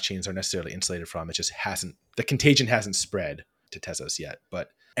other blockchains are necessarily insulated from. It just the contagion hasn't spread to Tezos yet, but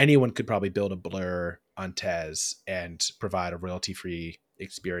anyone could probably build a blur on Tez and provide a royalty-free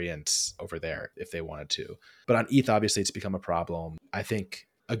experience over there if they wanted to. But on ETH, obviously it's become a problem. I think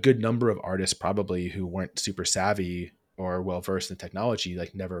a good number of artists probably who weren't super savvy or well-versed in technology,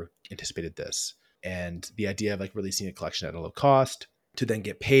 like never anticipated this. And the idea of like releasing a collection at a low cost to then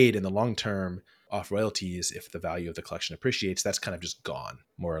get paid in the long term off royalties if the value of the collection appreciates, that's kind of just gone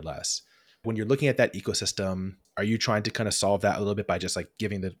more or less. When you're looking at that ecosystem, are you trying to kind of solve that a little bit by just like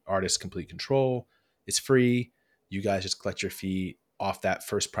giving the artist complete control? It's free. You guys just collect your fee off that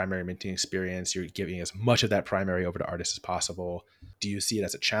first primary minting experience. You're giving as much of that primary over to artists as possible. Do you see it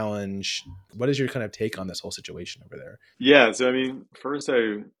as a challenge? What is your kind of take on this whole situation over there? Yeah, so I mean, first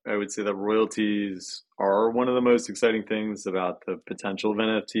I would say that royalties are one of the most exciting things about the potential of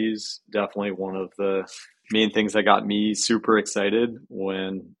NFTs. Definitely one of the main things that got me super excited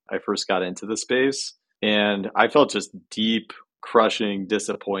when I first got into the space. And I felt just deep, crushing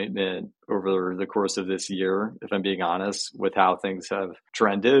disappointment over the course of this year, if I'm being honest, with how things have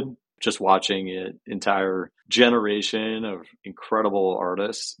trended. Just watching an entire generation of incredible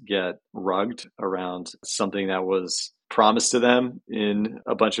artists get rugged around something that was promised to them in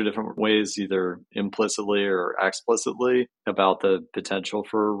a bunch of different ways, either implicitly or explicitly, about the potential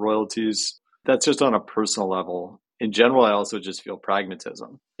for royalties. That's just on a personal level. In general, I also just feel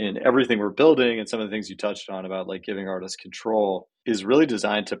pragmatism in everything we're building, and some of the things you touched on about like giving artists control is really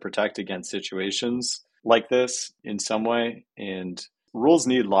designed to protect against situations like this in some way. And rules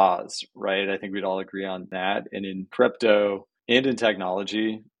need laws, right? I think we'd all agree on that. And in crypto and in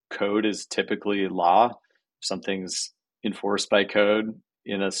technology, code is typically law. If something's enforced by code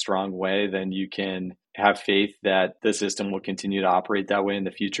in a strong way, then you can have faith that the system will continue to operate that way in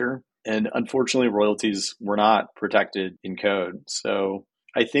the future. And unfortunately, royalties were not protected in code. So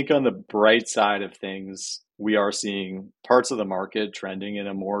I think on the bright side of things, we are seeing parts of the market trending in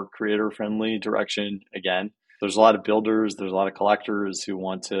a more creator friendly direction again. There's a lot of builders, there's a lot of collectors who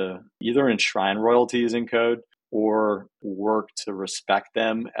want to either enshrine royalties in code or work to respect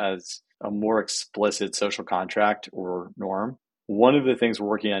them as a more explicit social contract or norm. One of the things we're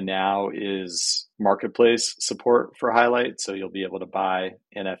working on now is marketplace support for Highlight. So you'll be able to buy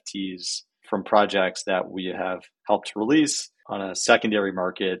NFTs from projects that we have helped release on a secondary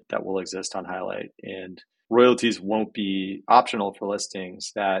market that will exist on Highlight. And royalties won't be optional for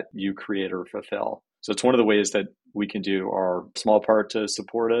listings that you create or fulfill. So it's one of the ways that we can do our small part to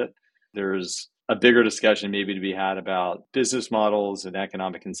support it. There's a bigger discussion maybe to be had about business models and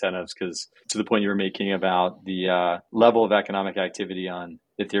economic incentives, because to the point you were making about the level of economic activity on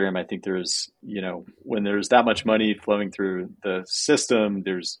Ethereum, I think there's, when there's that much money flowing through the system,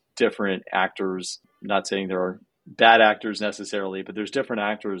 there's different actors. I'm not saying there are bad actors necessarily, but there's different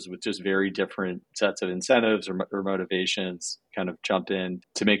actors with just very different sets of incentives or motivations kind of jump in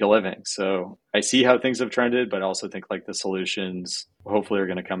to make a living. So I see how things have trended, but I also think like the solutions hopefully are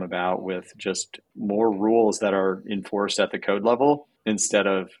going to come about with just more rules that are enforced at the code level instead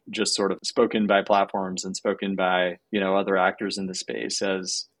of just sort of spoken by platforms and spoken by, other actors in the space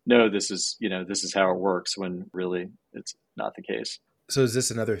as, no, this is how it works, when really it's not the case. So is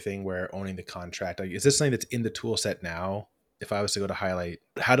this another thing where owning the contract, like, is this something that's in the tool set now? If I was to go to Highlight,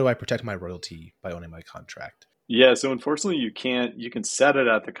 how do I protect my royalty by owning my contract? Yeah, so unfortunately you can set it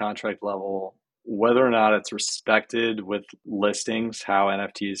at the contract level. Whether or not it's respected with listings, how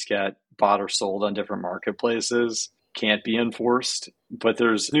NFTs get bought or sold on different marketplaces can't be enforced. But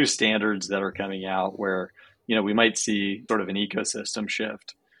there's new standards that are coming out where, we might see sort of an ecosystem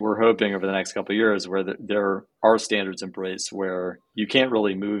shift. We're hoping over the next couple of years where there are standards embraced where you can't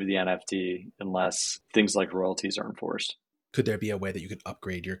really move the NFT unless things like royalties are enforced. Could there be a way that you could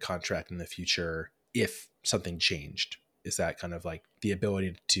upgrade your contract in the future if something changed? Is that kind of like the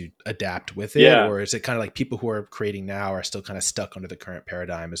ability to adapt with it? Yeah, Or is it kind of like people who are creating now are still kind of stuck under the current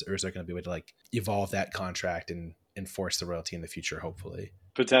paradigm? Or is there going to be a way to like evolve that contract and enforce the royalty in the future, hopefully?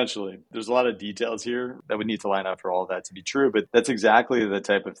 potentially. There's a lot of details here that would need to line up for all of that to be true, but that's exactly the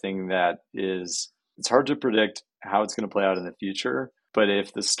type of thing that it's hard to predict how it's going to play out in the future. But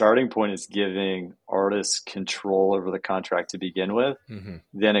if the starting point is giving artists control over the contract to begin with, Mm-hmm.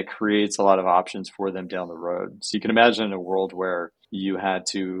 then it creates a lot of options for them down the road. So you can imagine a world where you had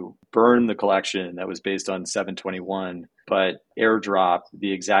to burn the collection that was based on 721, but airdrop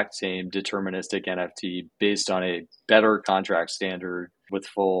the exact same deterministic NFT based on a better contract standard with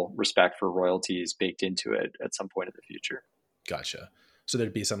full respect for royalties baked into it at some point in the future. Gotcha. So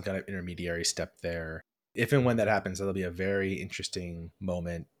there'd be some kind of intermediary step there. If and when that happens, that'll be a very interesting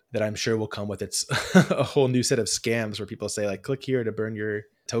moment that I'm sure will come with its a whole new set of scams where people say like, click here to burn your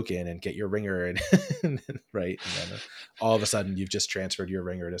token and get your ringer, and right, and then all of a sudden you've just transferred your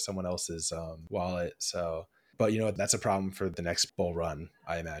ringer to someone else's wallet. So, but that's a problem for the next bull run,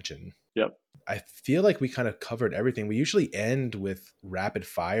 I imagine. Yep. I feel like we kind of covered everything. We usually end with rapid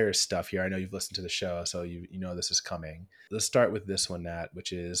fire stuff here. I know you've listened to the show, so you know this is coming. Let's start with this one, Nat,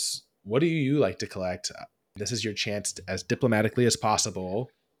 which is, what do you like to collect? This is your chance to, as diplomatically as possible,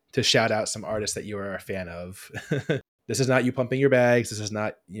 to shout out some artists that you are a fan of. This is not you pumping your bags. This is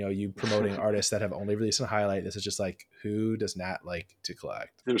not, you promoting artists that have only released on Highlight. This is just like, who does Nat like to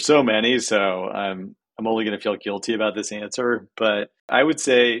collect? There's so many, so I'm only going to feel guilty about this answer, but I would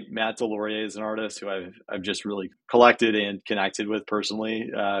say Matt Delorier is an artist who I've just really collected and connected with personally,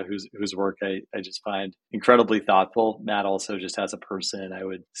 whose work I just find incredibly thoughtful. Matt also just as a person, I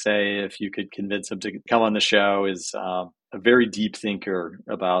would say if you could convince him to come on the show, is a very deep thinker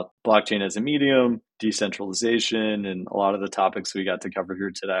about blockchain as a medium, decentralization, and a lot of the topics we got to cover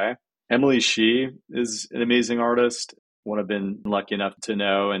here today. Emily Shi is an amazing artist, one I've been lucky enough to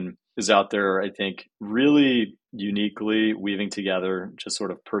know, and is out there, I think, really uniquely weaving together just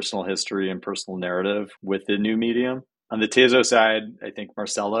sort of personal history and personal narrative with the new medium. On the Tezo side, I think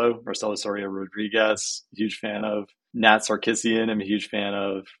Marcelo Soria Rodriguez, huge fan of. Nat Sarkissian, I'm a huge fan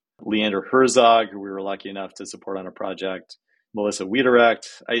of. Leander Herzog, who we were lucky enough to support on a project. Melissa Wiederrecht.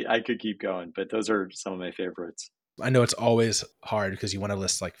 I could keep going, but those are some of my favorites. I know it's always hard because you want to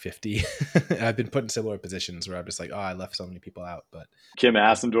list like 50. I've been put in similar positions where I'm just like, oh, I left so many people out. But Kim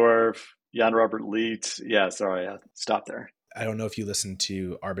Asendorf, Jan Robert Leet. Yeah, sorry, stop there. I don't know if you listened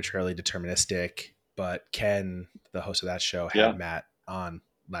to Arbitrarily Deterministic, but Ken, the host of that show, had Yeah. Matt on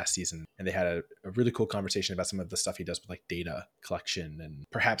last season, and they had a really cool conversation about some of the stuff he does with like data collection and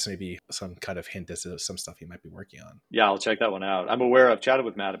perhaps maybe some kind of hint as to some stuff he might be working on. Yeah, I'll check that one out. I'm aware I've chatted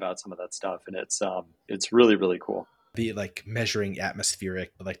with Matt about some of that stuff, and it's really, really cool. The like measuring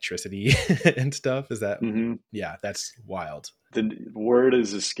atmospheric electricity and stuff, is that? Mm-hmm. Yeah, that's wild. The word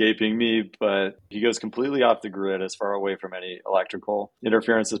is escaping me, but he goes completely off the grid as far away from any electrical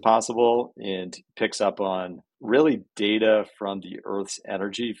interference as possible and picks up on really data from the Earth's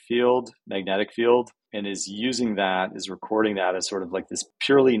energy field, magnetic field, and is using that, is recording that as sort of like this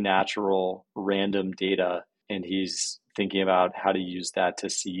purely natural, random data. And he's thinking about how to use that to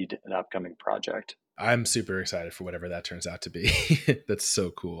seed an upcoming project. I'm super excited for whatever that turns out to be. That's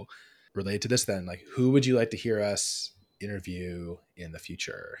so cool. Related to this, then, like, who would you like to hear us interview in the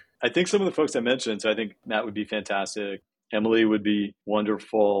future? I think some of the folks I mentioned, so I think Matt would be fantastic. Emily would be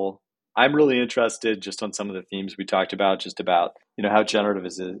wonderful. I'm really interested just on some of the themes we talked about, just about, how generative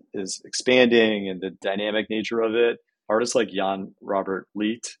is expanding and the dynamic nature of it. Artists like Jan Robert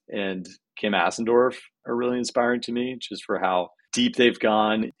Leet and Kim Assendorf are really inspiring to me, just for how deep they've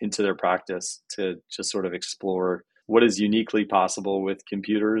gone into their practice to just sort of explore what is uniquely possible with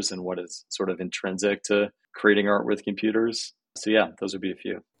computers and what is sort of intrinsic to creating art with computers. So yeah, those would be a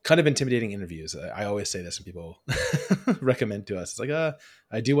few. Kind of intimidating interviews. I always say this when people recommend to us. It's like,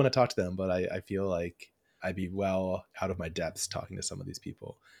 I do want to talk to them, but I feel like I'd be well out of my depths talking to some of these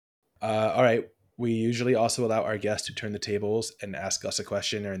people. All right. We usually also allow our guests to turn the tables and ask us a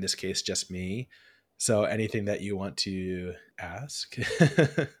question, or in this case, just me. So anything that you want to ask?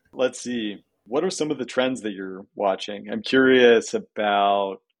 Let's see. What are some of the trends that you're watching? I'm curious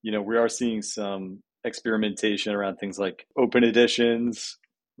about, we are seeing some experimentation around things like open editions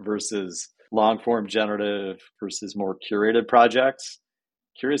versus long form generative versus more curated projects.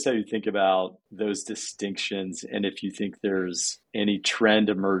 Curious how you think about those distinctions and if you think there's any trend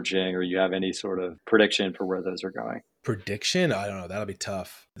emerging or you have any sort of prediction for where those are going. Prediction? I don't know. That'll be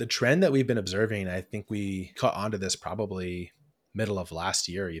tough. The trend that we've been observing, I think we caught onto this probably middle of last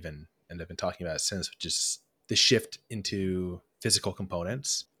year, even, and I've been talking about it since, which is the shift into physical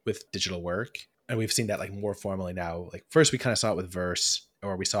components with digital work. And we've seen that like more formally now. Like first we kind of saw it with Verse,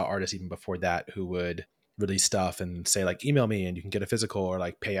 or we saw artists even before that who would release stuff and say like, email me and you can get a physical, or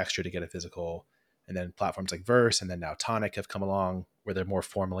like pay extra to get a physical. And then platforms like Verse and then now Tonic have come along where they're more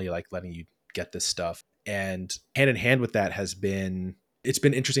formally like letting you get this stuff. And hand in hand with that it's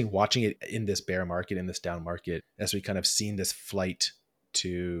been interesting watching it in this bear market, in this down market, as we kind of seen this flight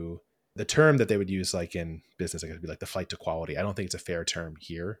to the term that they would use like in business, like it'd be like the flight to quality. I don't think it's a fair term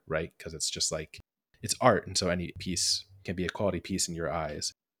here, right? Because it's just like, it's art. And so any piece can be a quality piece in your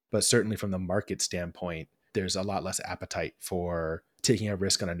eyes. But certainly from the market standpoint, there's a lot less appetite for taking a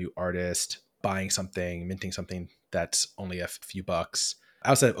risk on a new artist, buying something, minting something that's only a few bucks,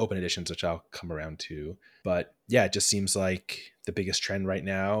 outside of open editions, which I'll come around to. But yeah, it just seems like the biggest trend right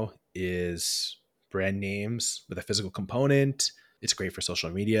now is brand names with a physical component. It's great for social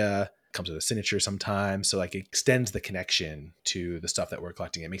media, comes with a signature sometimes. So like it extends the connection to the stuff that we're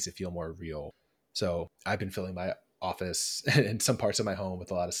collecting. It makes it feel more real. So I've been filling my office and some parts of my home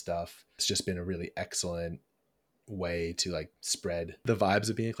with a lot of stuff. It's just been a really excellent way to like spread the vibes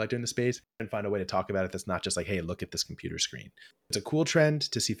of being a collector in the space and find a way to talk about it that's not just like, hey, look at this computer screen. It's a cool trend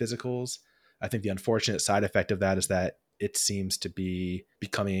to see physicals. I think the unfortunate side effect of that is that it seems to be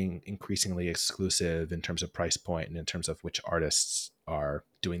becoming increasingly exclusive in terms of price point and in terms of which artists are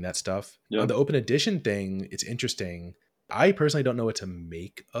doing that stuff. Yeah. On the open edition thing, it's interesting. I personally don't know what to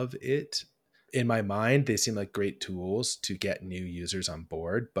make of it. In my mind, they seem like great tools to get new users on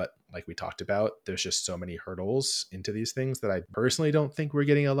board. But like we talked about, there's just so many hurdles into these things that I personally don't think we're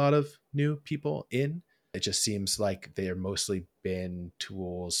getting a lot of new people in. It just seems like they are mostly been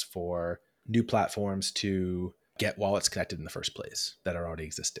tools for new platforms to get wallets connected in the first place that are already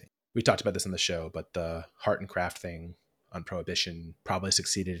existing. We talked about this in the show, but the Heart and Craft thing on Prohibition probably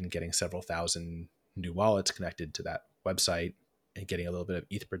succeeded in getting several thousand new wallets connected to that website and getting a little bit of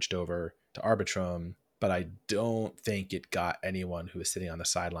ETH bridged over to Arbitrum. But I don't think it got anyone who was sitting on the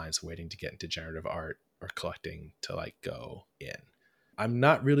sidelines waiting to get into generative art or collecting to like go in. I'm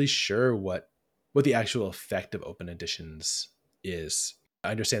not really sure what the actual effect of open editions is.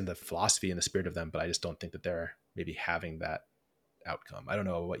 I understand the philosophy and the spirit of them, but I just don't think that they're maybe having that outcome. I don't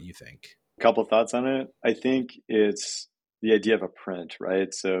know what you think. A couple thoughts on it. I think it's the idea of a print,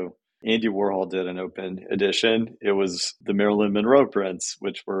 right? So Andy Warhol did an open edition. It was the Marilyn Monroe prints,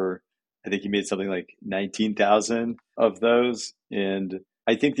 which were, I think he made something like 19,000 of those. And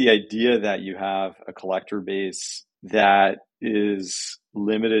I think the idea that you have a collector base that is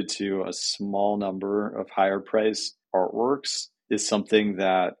limited to a small number of higher price artworks is something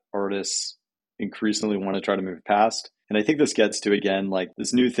that artists increasingly want to try to move past. And I think this gets to, again, like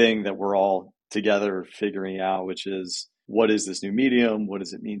this new thing that we're all together figuring out, which is what is this new medium? What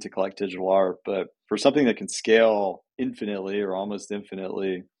does it mean to collect digital art? But for something that can scale infinitely or almost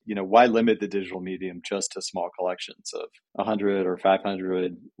infinitely, why limit the digital medium just to small collections of 100 or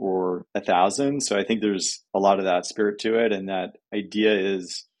 500 or 1,000? So I think there's a lot of that spirit to it. And that idea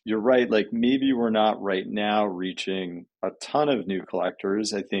is, you're right, like maybe we're not right now reaching a ton of new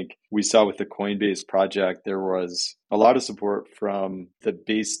collectors. I think we saw with the Coinbase project, there was a lot of support from the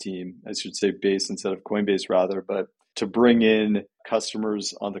Base team. I should say Base instead of Coinbase rather, but to bring in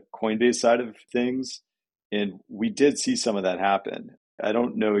customers on the Coinbase side of things. And we did see some of that happen. I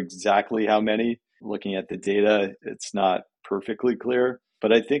don't know exactly how many. Looking at the data, it's not perfectly clear,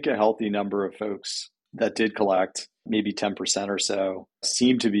 but I think a healthy number of folks that did collect, maybe 10% or so,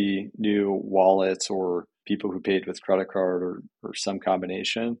 seem to be new wallets or people who paid with credit card or some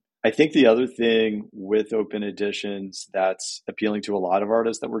combination. I think the other thing with open editions that's appealing to a lot of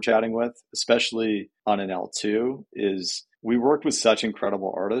artists that we're chatting with, especially on an L2, is we work with such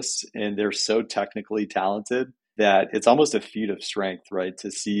incredible artists and they're so technically talented that it's almost a feat of strength, right? To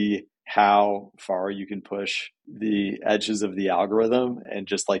see how far you can push the edges of the algorithm and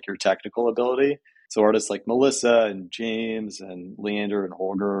just like your technical ability. So artists like Melissa and James and Leander and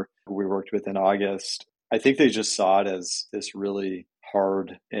Holger, who we worked with in August, I think they just saw it as this really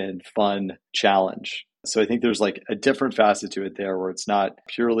hard and fun challenge. So I think there's like a different facet to it there where it's not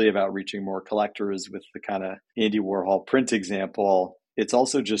purely about reaching more collectors with the kind of Andy Warhol print example. It's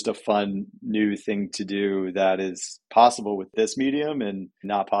also just a fun new thing to do that is possible with this medium and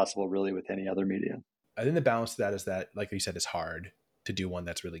not possible really with any other medium. I think the balance to that is that, like you said, it's hard to do one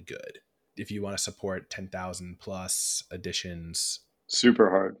that's really good. If you want to support 10,000 plus editions, Super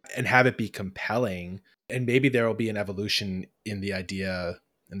hard. and have it be compelling, and maybe there will be an evolution in the idea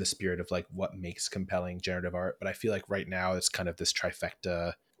and the spirit of like what makes compelling generative art. But I feel like right now it's kind of this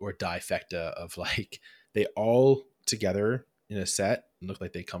trifecta or difecta of like they all together in a set look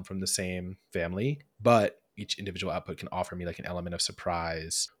like they come from the same family, but each individual output can offer me like an element of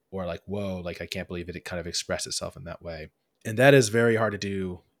surprise or like, whoa, like I can't believe it kind of expressed itself in that way. And that is very hard to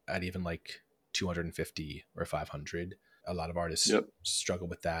do at even like 250 or 500. A lot of artists Yep. struggle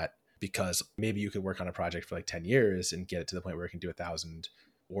with that because maybe you could work on a project for like 10 years and get it to the point where it can do 1,000,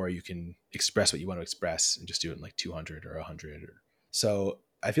 or you can express what you want to express and just do it in like 200 or 100. So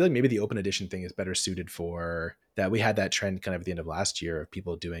I feel like maybe the open edition thing is better suited for that. We had that trend kind of at the end of last year of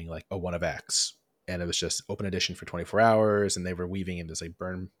people doing like a one of X, and it was just open edition for 24 hours and they were weaving in this like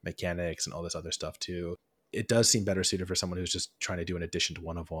burn mechanics and all this other stuff too. It does seem better suited for someone who's just trying to do an addition to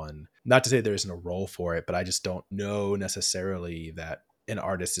one of one. Not to say there isn't a role for it, but I just don't know necessarily that an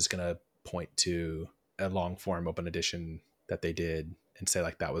artist is going to point to a long form open edition that they did and say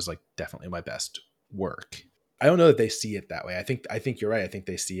like that was like definitely my best work. I don't know that they see it that way. I think you're right. I think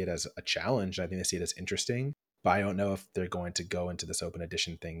they see it as a challenge. I think they see it as interesting, but I don't know if they're going to go into this open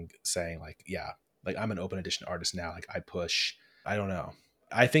edition thing saying like, yeah, like I'm an open edition artist now. Like I push. I don't know.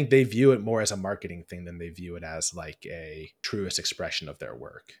 I think they view it more as a marketing thing than they view it as like a truest expression of their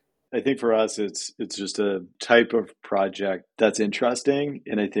work. I think for us, it's just a type of project that's interesting.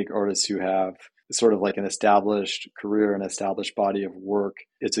 And I think artists who have sort of like an established career, an established body of work,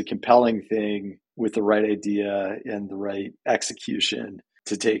 it's a compelling thing with the right idea and the right execution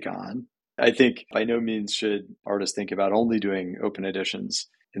to take on. I think by no means should artists think about only doing open editions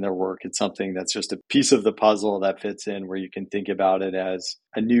in their work. It's something that's just a piece of the puzzle that fits in where you can think about it as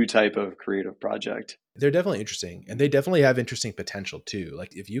a new type of creative project. They're definitely interesting, and they definitely have interesting potential too.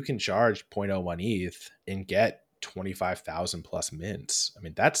 Like if you can charge 0.01 ETH and get 25,000 plus mints, I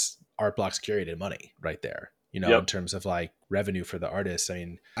mean, that's Art Block's curated money right there, in Yep. terms of like revenue for the artist. I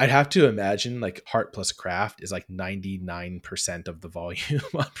mean, I'd have to imagine like Heart plus Craft is like 99% of the volume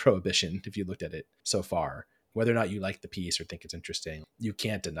on Prohibition if you looked at it so far. Whether or not you like the piece or think it's interesting, you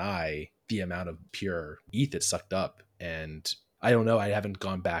can't deny the amount of pure ETH that's sucked up. And I don't know, I haven't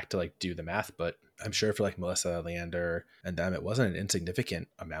gone back to like do the math, but I'm sure for like Melissa, Leander, and them, it wasn't an insignificant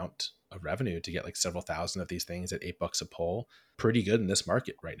amount of revenue to get like several thousand of these things at $8 a pull. Pretty good in this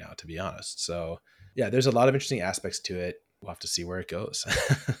market right now, to be honest. So yeah, there's a lot of interesting aspects to it. We'll have to see where it goes.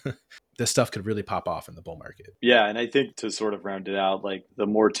 This stuff could really pop off in the bull market. Yeah. And I think to sort of round it out, like the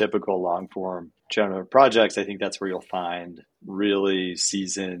more typical long form generative projects, I think that's where you'll find really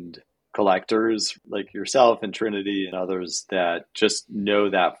seasoned collectors like yourself and Trinity and others that just know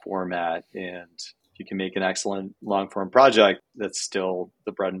that format and you can make an excellent long form project that's still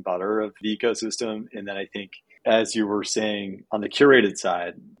the bread and butter of the ecosystem. And then I think, as you were saying, on the curated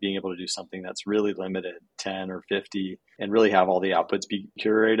side, being able to do something that's really limited, 10 or 50, and really have all the outputs be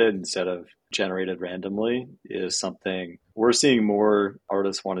curated instead of generated randomly is something we're seeing more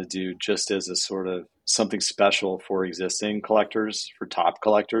artists want to do, just as a sort of something special for existing collectors, for top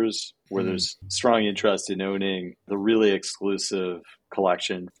collectors, where there's strong interest in owning the really exclusive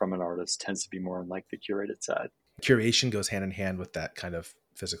collection from an artist tends to be more on like the curated side. Curation goes hand in hand with that kind of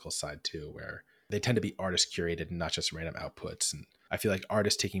physical side too, where they tend to be artist curated and not just random outputs. And I feel like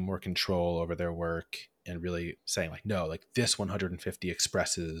artists taking more control over their work and really saying like, no, like this 150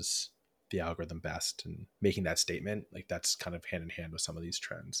 expresses the algorithm best, and making that statement, like that's kind of hand in hand with some of these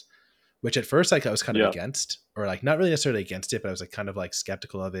trends, which at first like I was kind of Yeah. against, or like not really necessarily against it, but I was like kind of like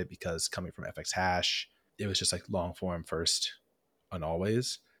skeptical of it because coming from FX hash, it was just like long form first on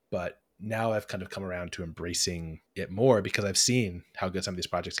always. But now I've kind of come around to embracing it more because I've seen how good some of these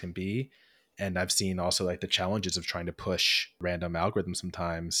projects can be. And I've seen also like the challenges of trying to push random algorithms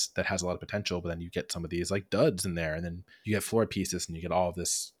sometimes that has a lot of potential, but then you get some of these like duds in there, and then you get floor pieces and you get all of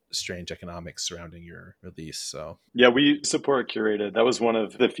this strange economics surrounding your release. So Yeah, we support curated. That was one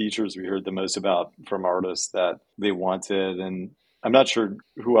of the features we heard the most about from artists that they wanted. And I'm not sure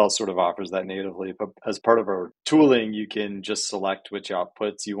who else sort of offers that natively, but as part of our tooling, you can just select which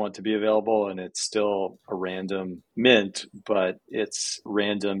outputs you want to be available. And it's still a random mint, but it's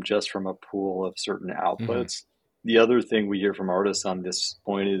random just from a pool of certain outputs. The other thing we hear from artists on this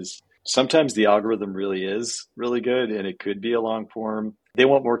point is sometimes the algorithm really is really good and it could be a long form. They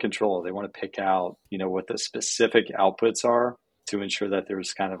want more control. They want to pick out, what the specific outputs are to ensure that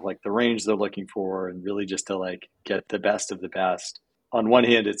there's kind of like the range they're looking for, and really just to like get the best of the best. On one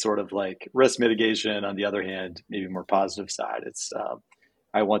hand, it's sort of like risk mitigation. On the other hand, maybe more positive side, it's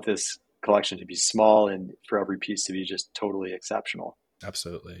I want this collection to be small and for every piece to be just totally exceptional.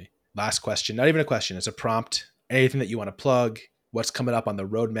 absolutely. Last question, not even a question, it's a prompt. Anything that you want to plug? What's coming up on the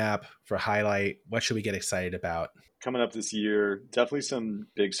roadmap for Highlight? What should we get excited about? Coming up this year, definitely some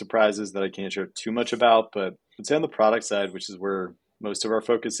big surprises that I can't share too much about, but I'd say on the product side, which is where most of our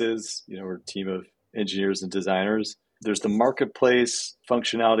focus is, we're a team of engineers and designers. There's the marketplace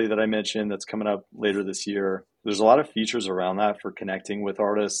functionality that I mentioned that's coming up later this year. There's a lot of features around that for connecting with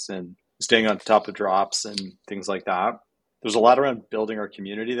artists and staying on top of drops and things like that. There's a lot around building our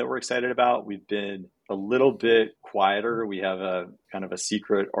community that we're excited about. We've been a little bit quieter. We have a kind of a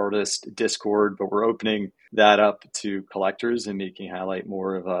secret artist Discord, but we're opening that up to collectors and making Highlight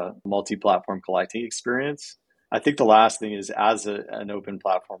more of a multi-platform collecting experience. I think the last thing is, as an open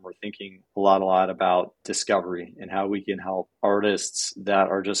platform, we're thinking a lot about discovery and how we can help artists that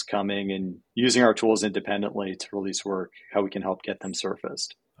are just coming and using our tools independently to release work, how we can help get them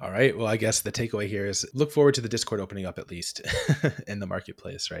surfaced. All right. Well, I guess the takeaway here is look forward to the Discord opening up at least in the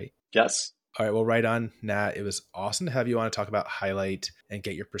marketplace, right? Yes. All right. Well, right on, Nat. It was awesome to have you on to talk about Highlight and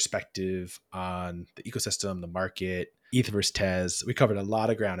get your perspective on the ecosystem, the market, ETH versus Tez. We covered a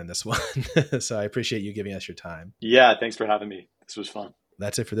lot of ground in this one. So I appreciate you giving us your time. Yeah. Thanks for having me. This was fun.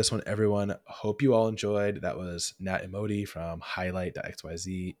 That's it for this one, everyone. Hope you all enjoyed. That was Nat Emodi from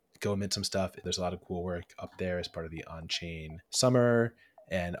Highlight.xyz. Go mint some stuff. There's a lot of cool work up there as part of the on-chain summer,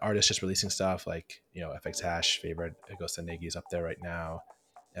 and artists just releasing stuff like, FX Hash, favorite Agosta Negi's up there right now.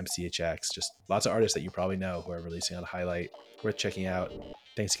 MCHX, just lots of artists that you probably know who are releasing on Highlight. Worth checking out.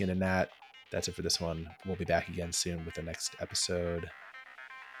 Thanks again to Nat. That's it for this one. We'll be back again soon with the next episode.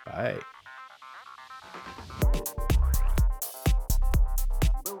 Bye.